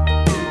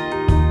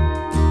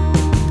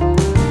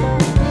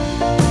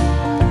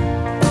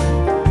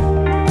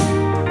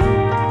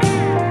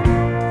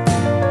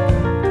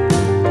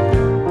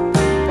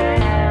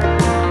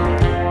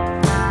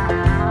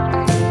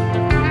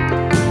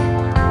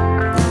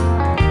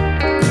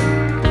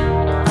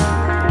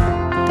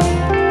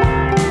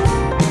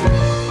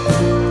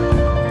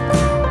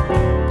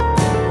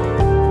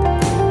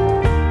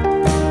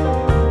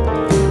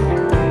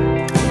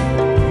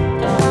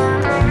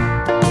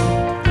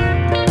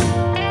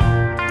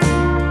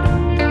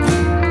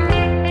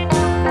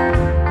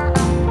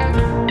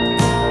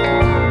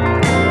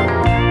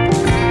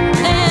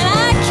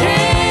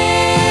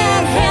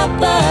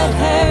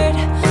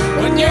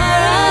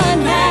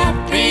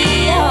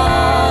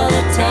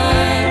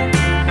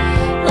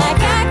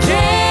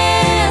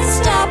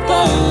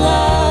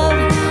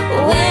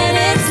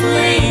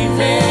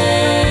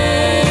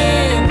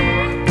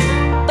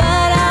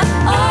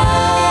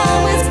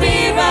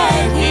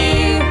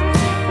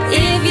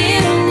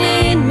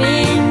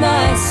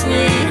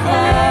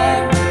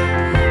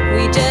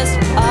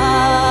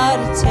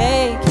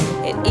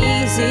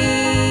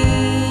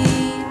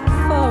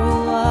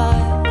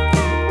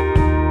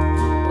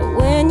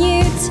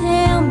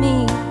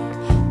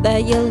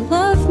 That you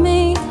love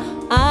me,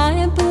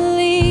 I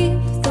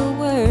believe the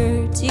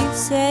words you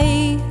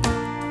say,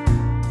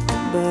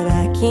 but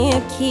I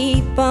can't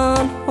keep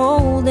on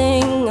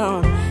holding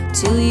on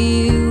till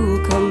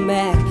you come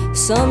back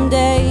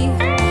someday.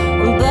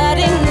 But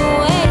in the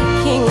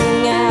waking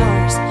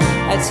hours,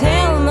 I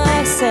tell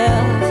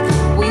myself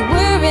we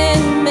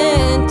weren't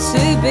meant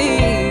to be.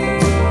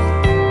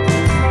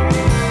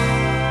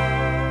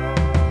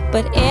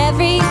 But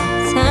every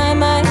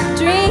time I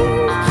dream,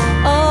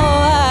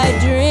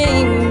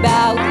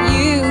 about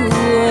you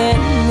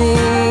and me.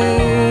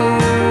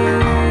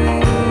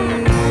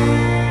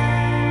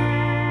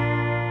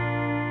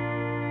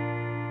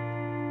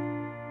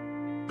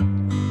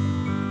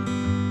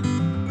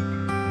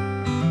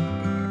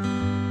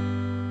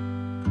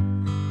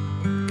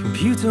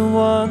 Computer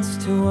wants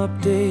to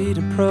update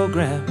a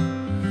program.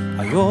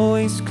 I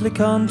always click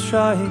on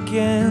try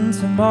again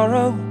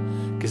tomorrow,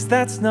 'cause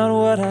that's not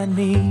what I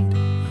need.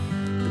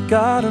 The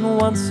garden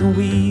wants a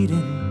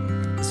weeding,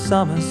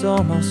 summer's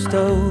almost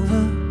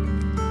over.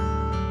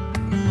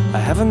 I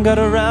haven't got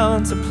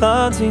around to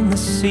planting the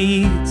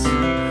seeds.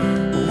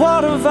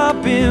 What have I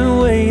been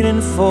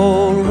waiting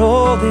for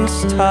all this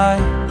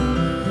time?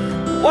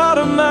 What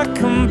am I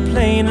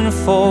complaining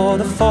for?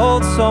 The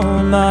fault's all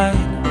mine.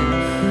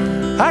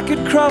 I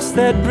could cross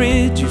that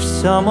bridge if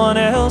someone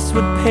else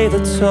would pay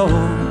the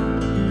toll.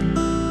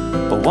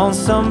 But won't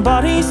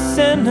somebody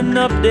send an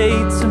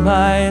update to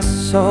my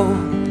soul?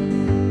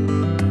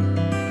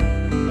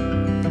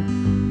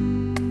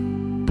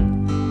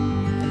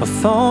 My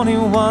phone,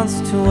 it wants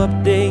to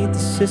update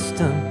the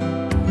system,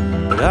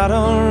 but I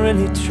don't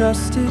really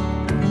trust it.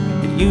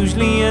 It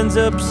usually ends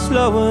up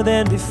slower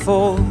than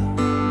before.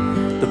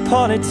 The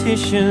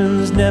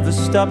politicians never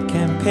stop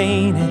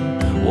campaigning.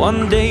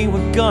 One day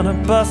we're gonna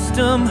bust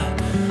them.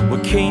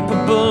 We're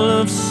capable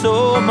of so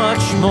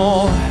much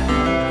more.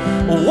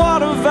 What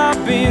have I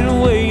been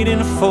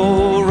waiting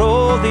for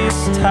all this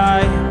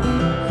time?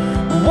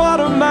 What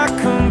am I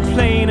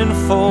complaining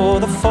for?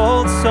 The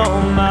fault's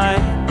all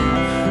mine.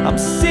 I'm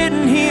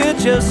sitting here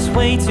just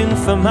waiting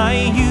for my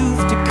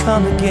youth to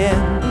come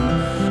again.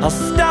 I'll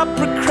stop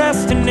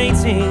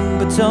procrastinating,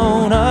 but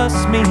don't ask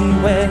me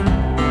when.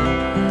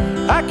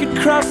 I could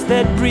cross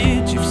that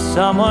bridge if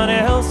someone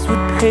else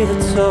would pay the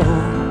toll.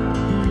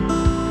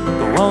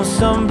 But won't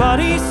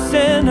somebody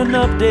send an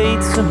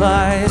update to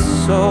my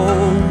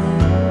soul?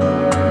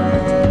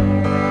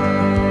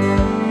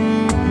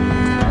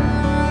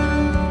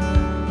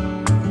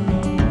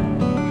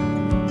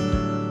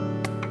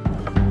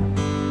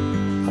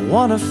 I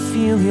wanna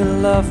feel you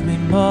love me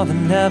more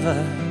than ever.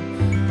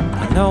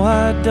 No,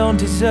 I don't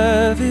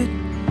deserve it.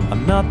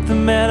 I'm not the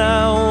man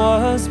I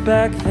was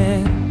back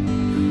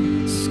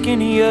then.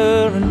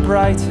 Skinnier and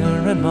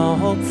brighter and more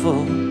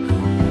hopeful.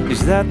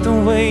 Is that the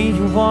way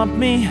you want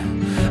me?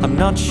 I'm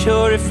not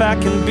sure if I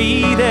can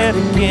be that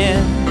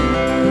again.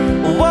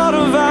 What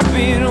have I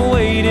been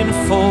waiting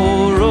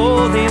for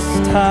all this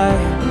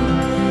time?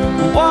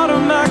 What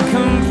am I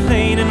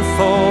complaining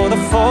for? The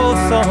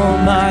fault's all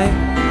mine.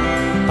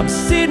 I'm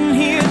sitting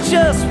here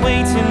just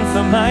waiting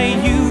for my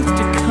youth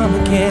to come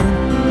again.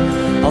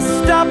 I'll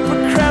stop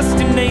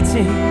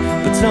procrastinating,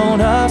 but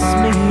don't ask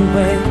me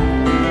when.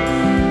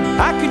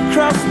 I could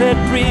cross that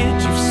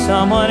bridge if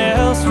someone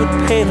else would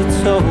pay the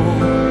toll.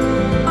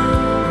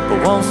 But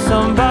won't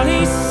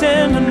somebody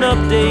send an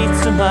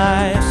update to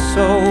my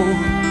soul?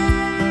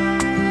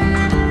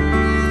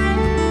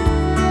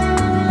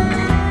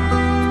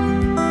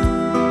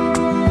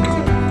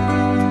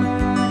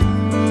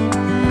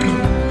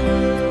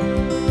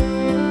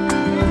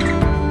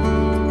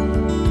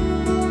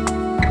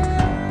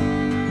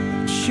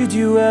 Should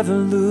you ever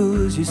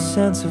lose your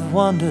sense of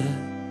wonder,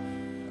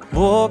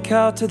 walk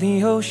out to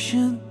the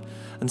ocean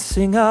and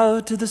sing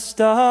out to the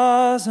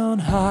stars on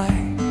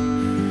high.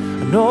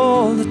 And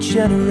all the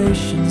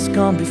generations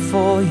gone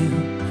before you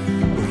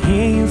will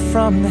hear you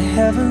from the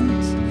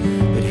heavens.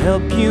 They'd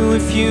help you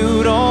if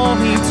you'd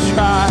only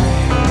try.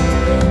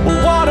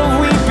 What have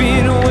we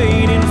been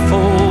waiting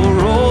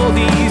for all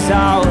these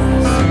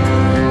hours?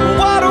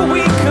 What are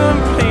we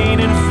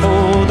complaining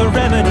for? The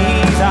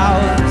remedy's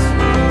ours.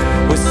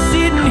 We're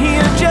sitting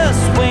here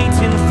just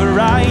waiting for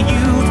our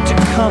youth to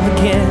come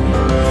again.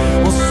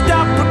 We'll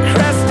stop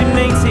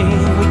procrastinating,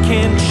 we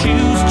can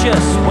choose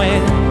just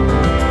when.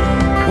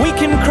 We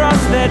can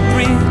cross that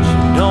bridge,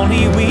 and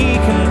only we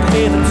can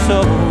pay the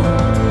toll.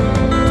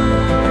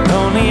 And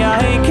only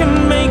I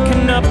can make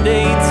an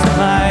update to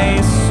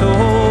my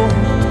soul.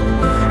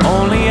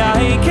 Only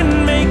I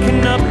can make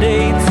an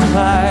update to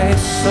my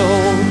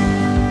soul.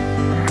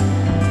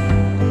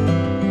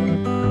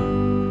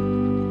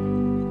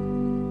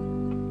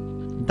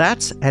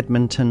 That's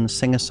Edmonton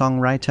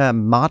singer-songwriter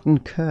Martin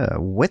Kerr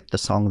with the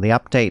song The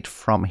Update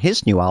from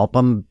his new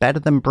album Better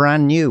Than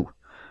Brand New.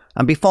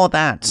 And before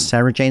that,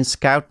 Sarah Jane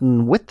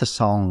Scouten with the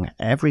song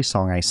Every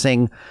Song I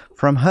Sing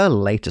from her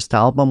latest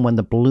album When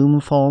the Bloom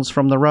Falls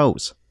from the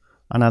Rose.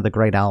 Another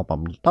great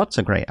album, lots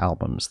of great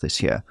albums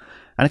this year.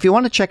 And if you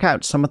want to check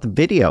out some of the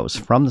videos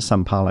from the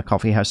Sunparlour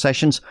Coffee House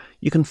sessions,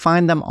 you can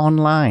find them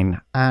online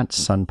at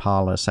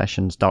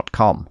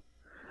sunparloursessions.com.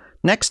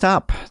 Next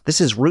up, this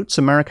is Roots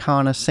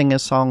Americana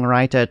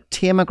singer-songwriter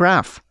Tia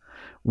McGrath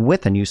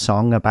with a new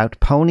song about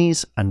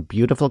ponies and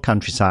beautiful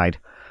countryside.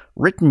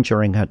 Written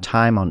during her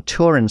time on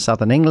tour in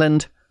southern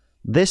England,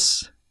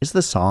 this is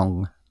the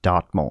song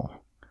Dartmoor.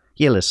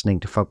 You're listening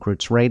to Folk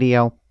Roots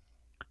Radio,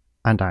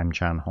 and I'm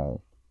Jan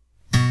Hall.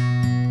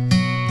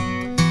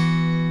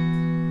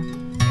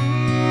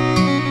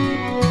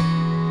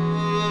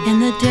 In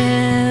the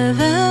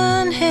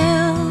Devon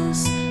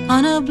Hills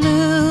on a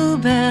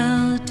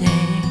bluebell day,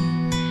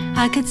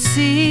 I could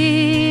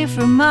see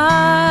for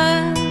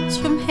miles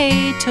from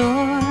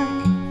Haytor,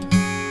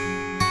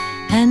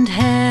 and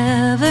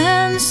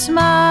heaven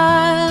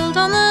smiled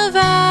on the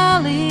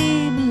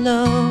valley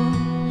below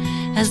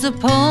as the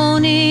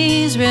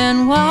ponies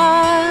ran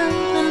wild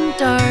on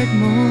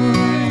Dartmoor.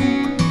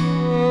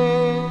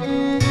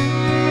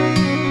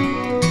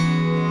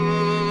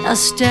 A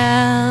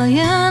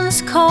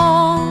stallion's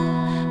call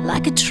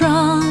like a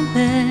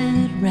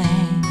trumpet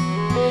rang,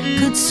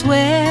 could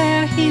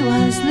swear he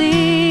was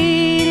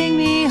leading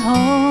me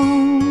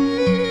home.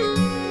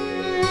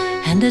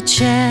 And a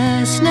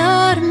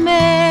chestnut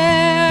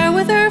mare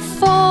with her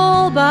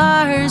foal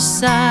by her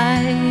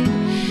side,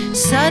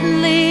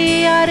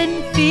 suddenly I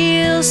didn't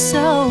feel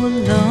so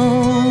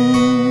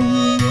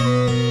alone.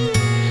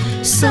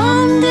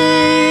 Some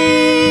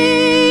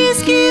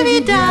days give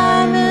you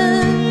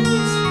diamonds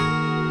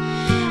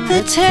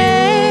that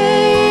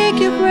take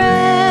your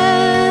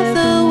breath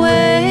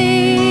away.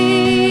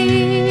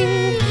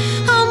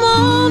 A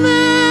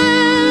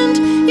moment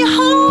you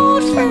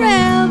hold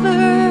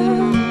forever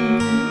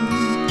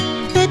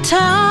that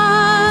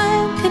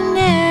time can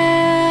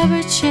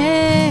never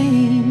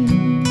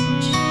change.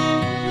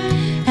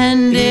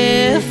 And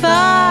if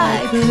I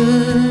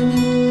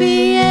could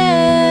be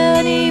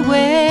anywhere,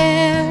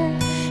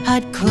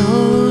 I'd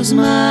close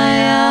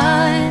my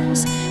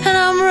eyes and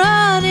I'm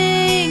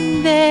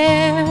running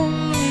there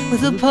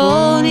with the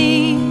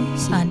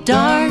ponies on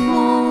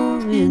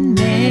Dartmoor in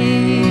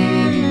May.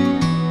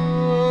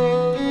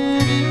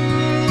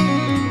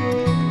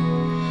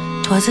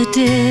 'Twas a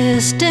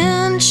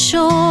distant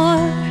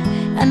shore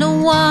and a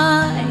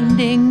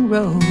winding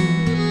road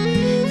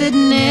that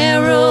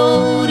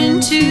narrowed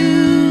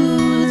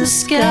into the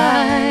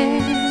sky.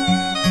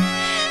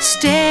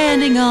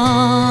 Standing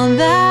on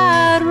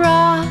that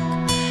rock,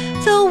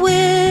 the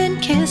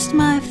wind kissed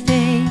my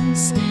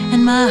face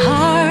and my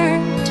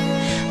heart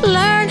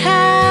learned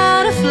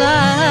how to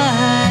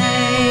fly.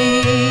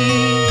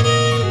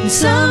 And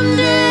some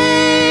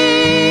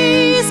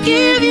days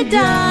give you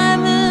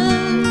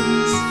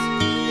diamonds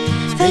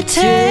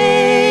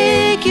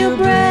take your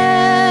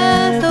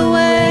breath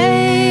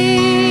away.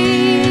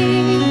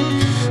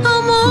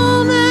 A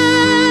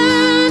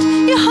moment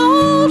you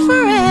hold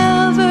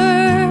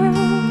forever,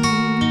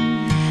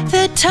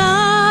 that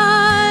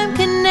time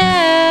can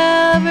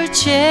never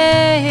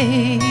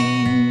change.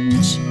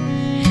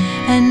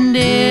 And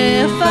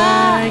if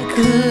I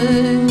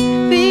could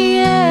be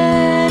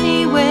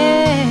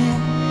anywhere,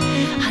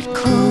 I'd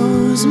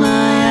close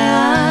my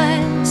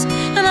eyes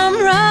and I'm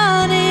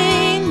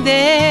running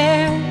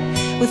there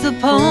with the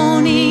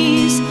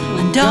ponies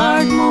on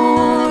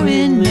Dartmoor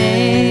in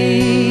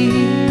May.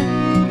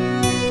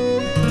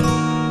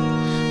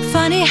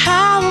 Funny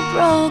how a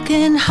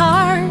broken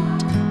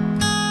heart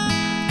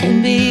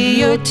can be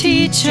your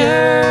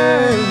teacher,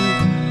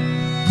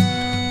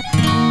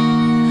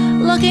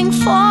 looking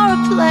for a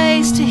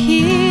place to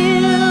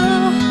heal.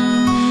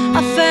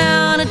 I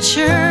found a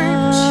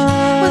church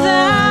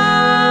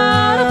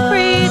without a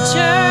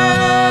preacher.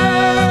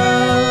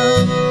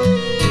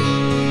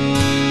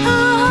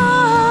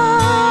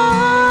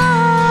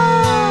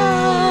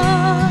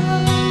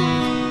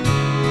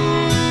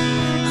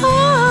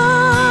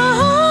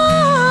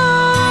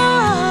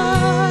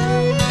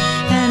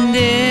 And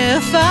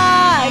if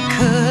I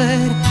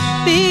could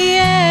be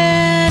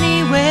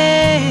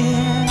anywhere,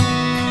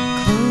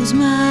 close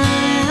my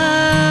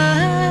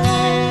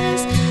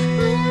eyes,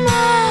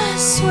 I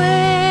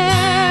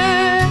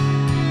swear,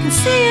 can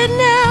see it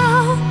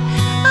now.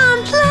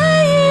 I'm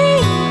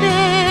playing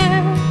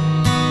there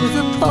with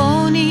the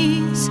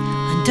ponies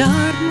on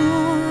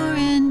Dartmoor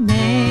in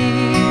May.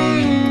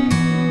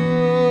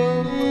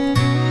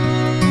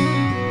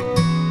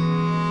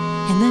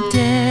 In the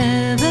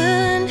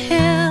Devon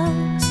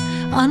Hills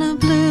on a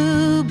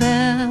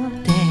bluebell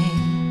day,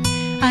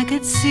 I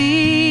could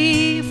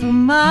see for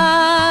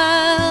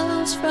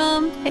miles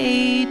from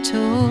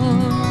Haytor.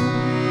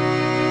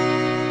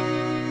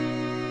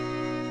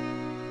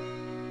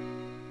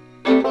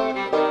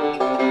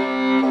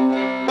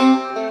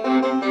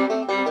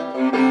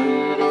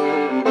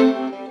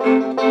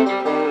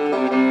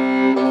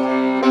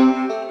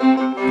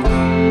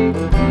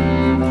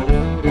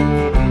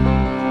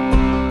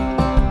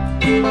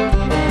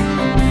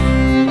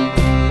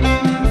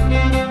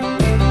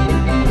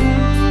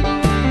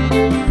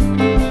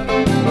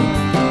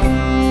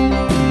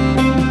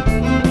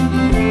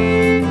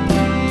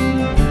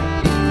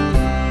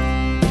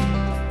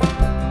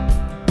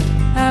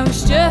 I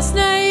was just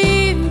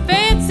naive and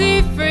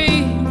fancy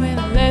free when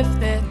I left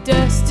that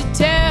dusty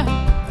town.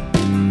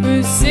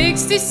 Route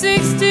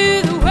 66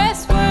 to the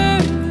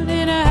westward,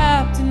 and I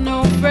hopped an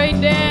old freight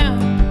down.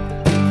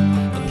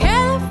 Oh,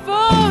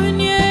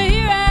 California,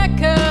 here I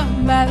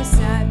come, by the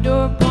side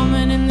door,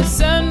 woman in the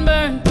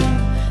sunburned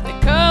thumb. They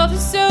called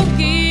us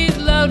Okies,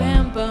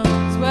 low-down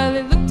bums, while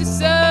they looked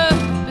us up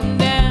and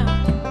down.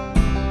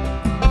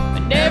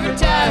 But never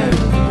tired of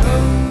the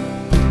road,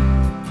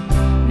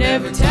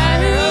 never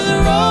tired of the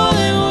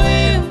rolling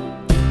wheel,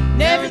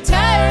 never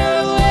tired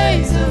of the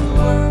ways of the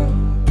world.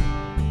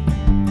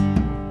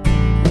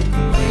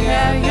 Way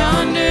out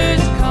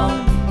yonder's a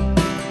corner,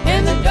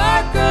 and the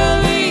dark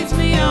road leads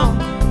me on,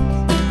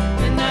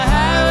 and the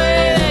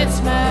highway that's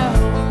my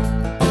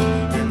home,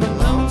 and the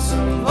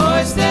lonesome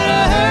voice that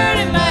I heard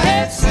in my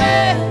head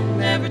said,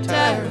 never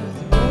tired of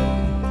the road.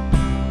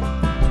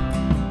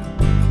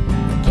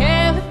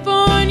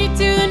 California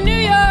to the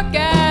New York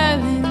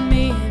Island,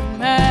 me and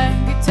my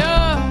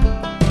guitar,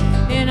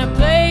 and I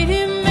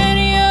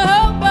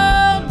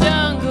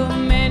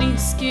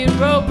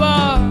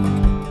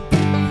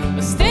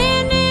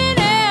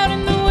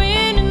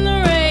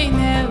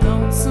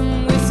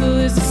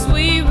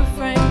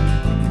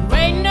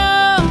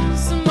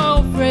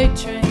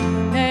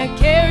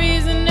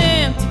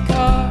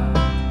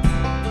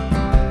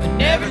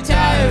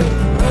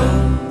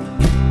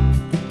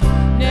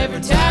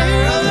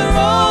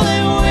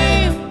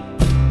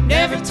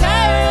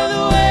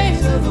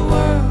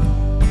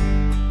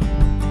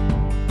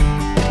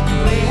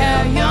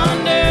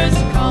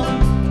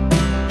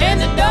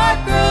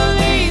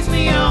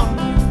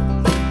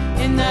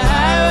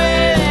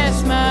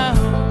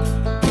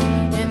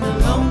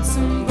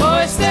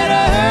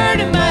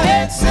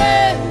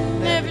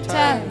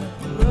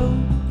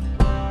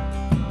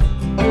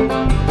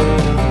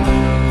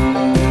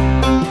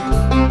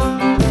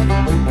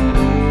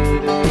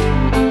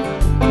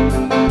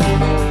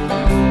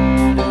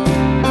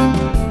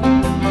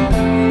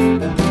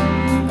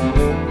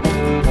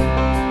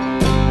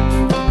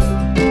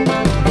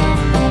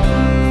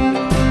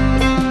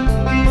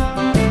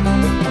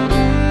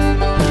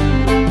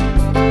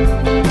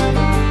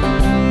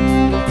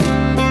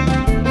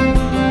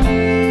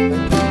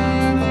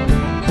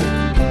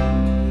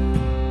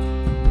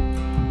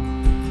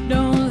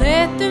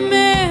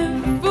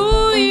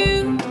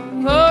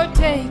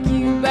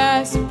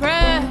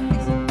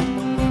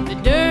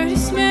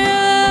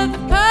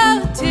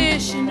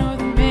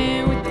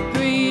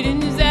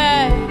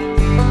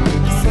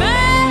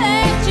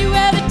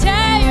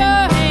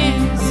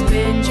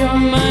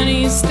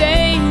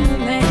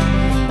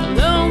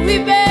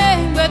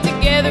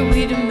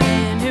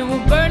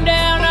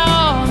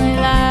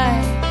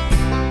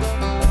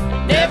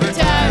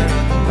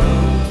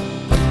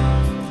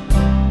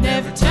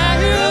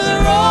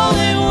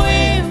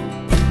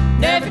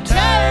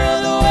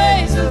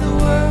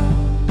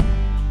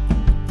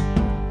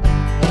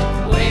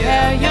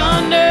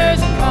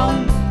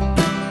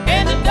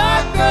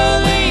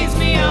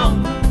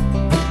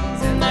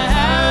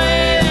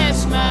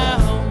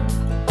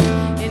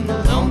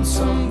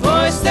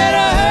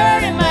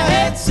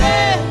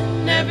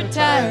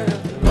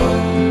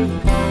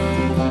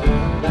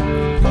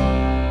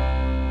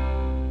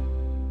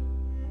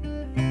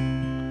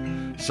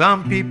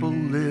Some people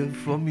live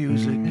for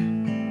music,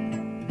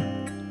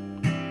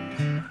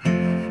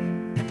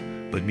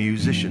 but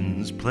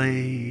musicians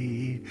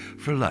play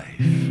for life.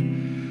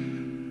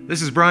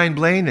 This is Brian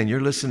Blaine, and you're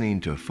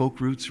listening to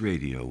Folk Roots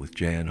Radio with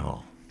Jan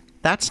Hall.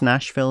 That's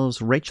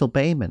Nashville's Rachel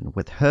Bayman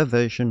with her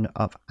version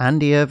of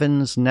Andy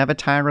Irvin's Never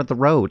Tire of the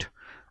Road.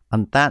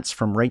 And that's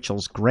from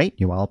Rachel's great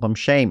new album,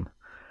 Shame.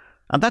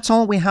 And that's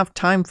all we have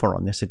time for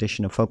on this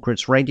edition of Folk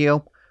Roots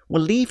Radio.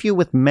 We'll leave you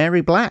with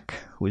Mary Black,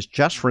 who has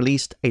just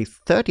released a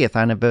 30th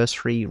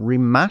anniversary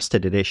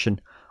remastered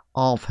edition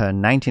of her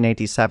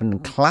 1987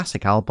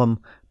 classic album,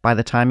 By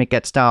the Time It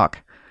Gets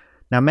Dark.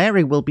 Now,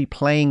 Mary will be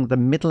playing the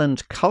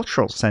Midland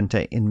Cultural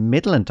Centre in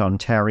Midland,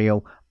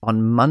 Ontario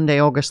on Monday,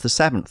 August the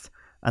 7th,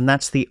 and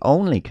that's the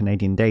only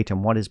Canadian date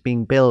on what is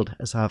being billed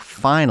as her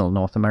final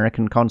North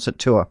American concert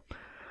tour.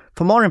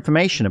 For more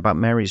information about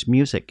Mary's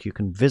music, you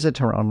can visit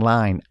her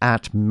online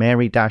at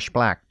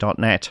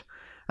mary-black.net.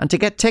 And to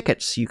get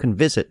tickets, you can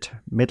visit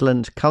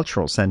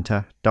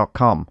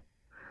midlandculturalcentre.com.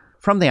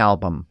 From the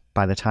album,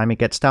 By the Time It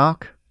Gets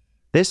Dark,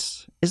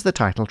 this is the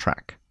title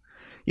track.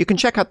 You can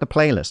check out the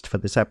playlist for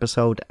this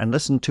episode and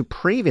listen to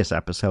previous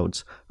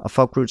episodes of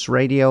Folk Roots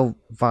Radio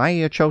via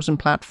your chosen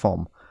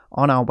platform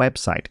on our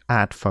website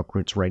at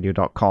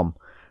folkrootsradio.com.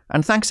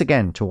 And thanks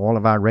again to all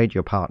of our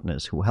radio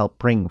partners who help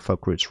bring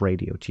Folk Roots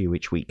Radio to you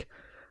each week.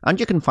 And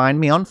you can find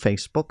me on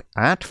Facebook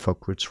at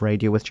Folk Roots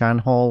Radio with Jan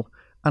Hall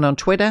and on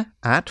Twitter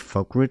at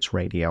Folk Roots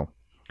Radio.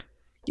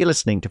 You're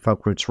listening to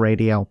Folk Roots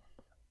Radio,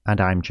 and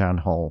I'm Jan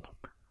Hall.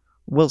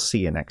 We'll see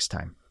you next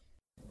time.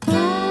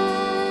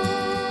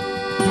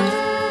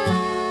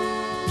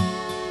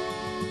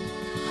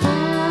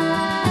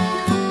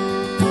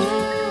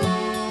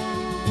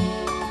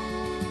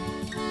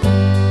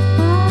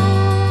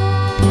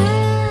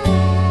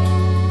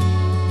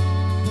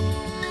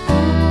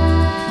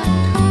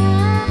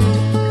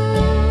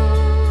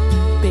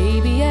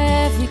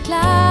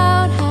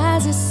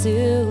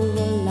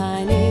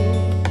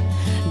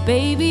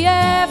 Baby,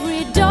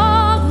 every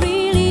dog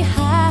really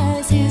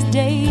has his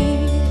day,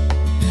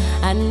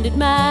 and it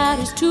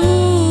matters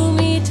to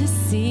me to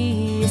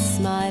see you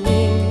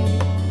smiling.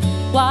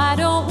 Why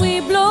don't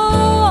we blow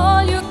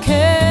all your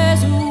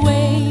cares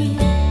away?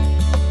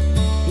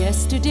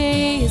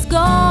 Yesterday is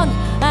gone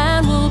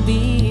and will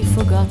be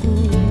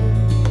forgotten,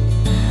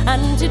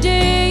 and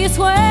today is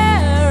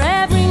where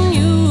every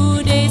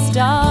new day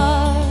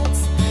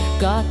starts.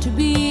 Got to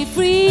be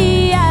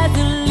free as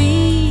the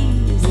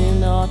leaves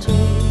in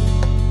autumn.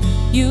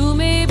 You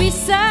may be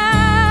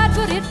sad,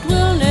 but it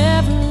will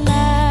never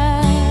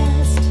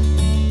last.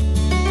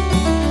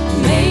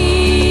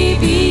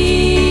 Maybe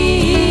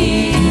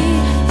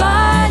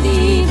by the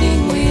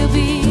evening we'll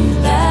be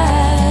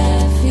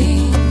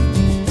laughing.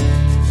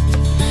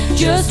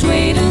 Just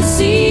wait and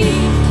see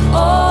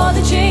all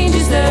the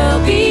changes there'll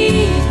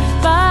be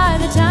by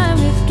the time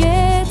it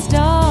gets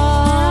dark.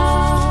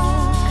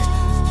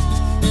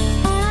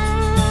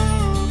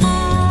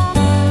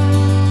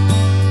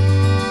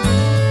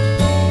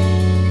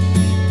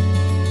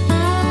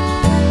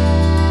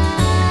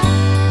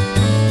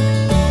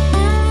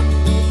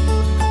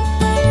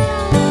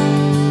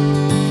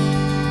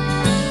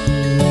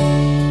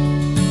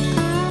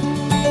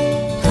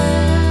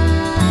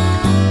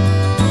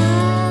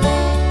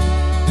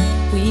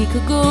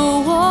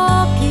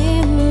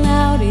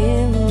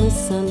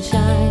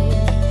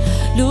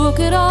 Look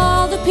at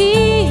all the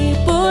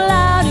people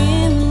out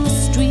in the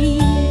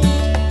street,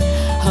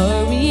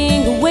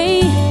 hurrying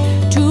away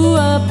to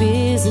a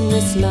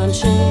business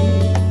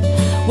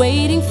luncheon,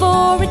 waiting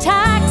for a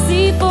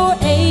taxi for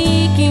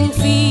aching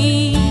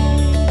feet.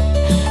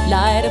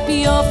 Light up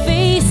your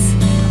face,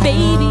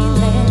 baby,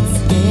 let's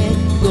get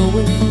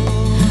going.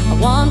 I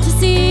want to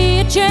see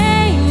a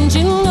change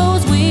in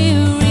those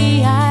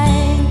weary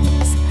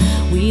eyes.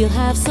 We'll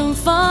have some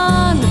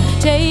fun,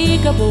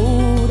 take a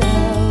boat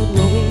out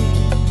rowing.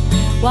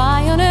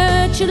 Why on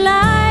earth should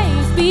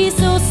life be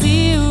so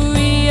serious?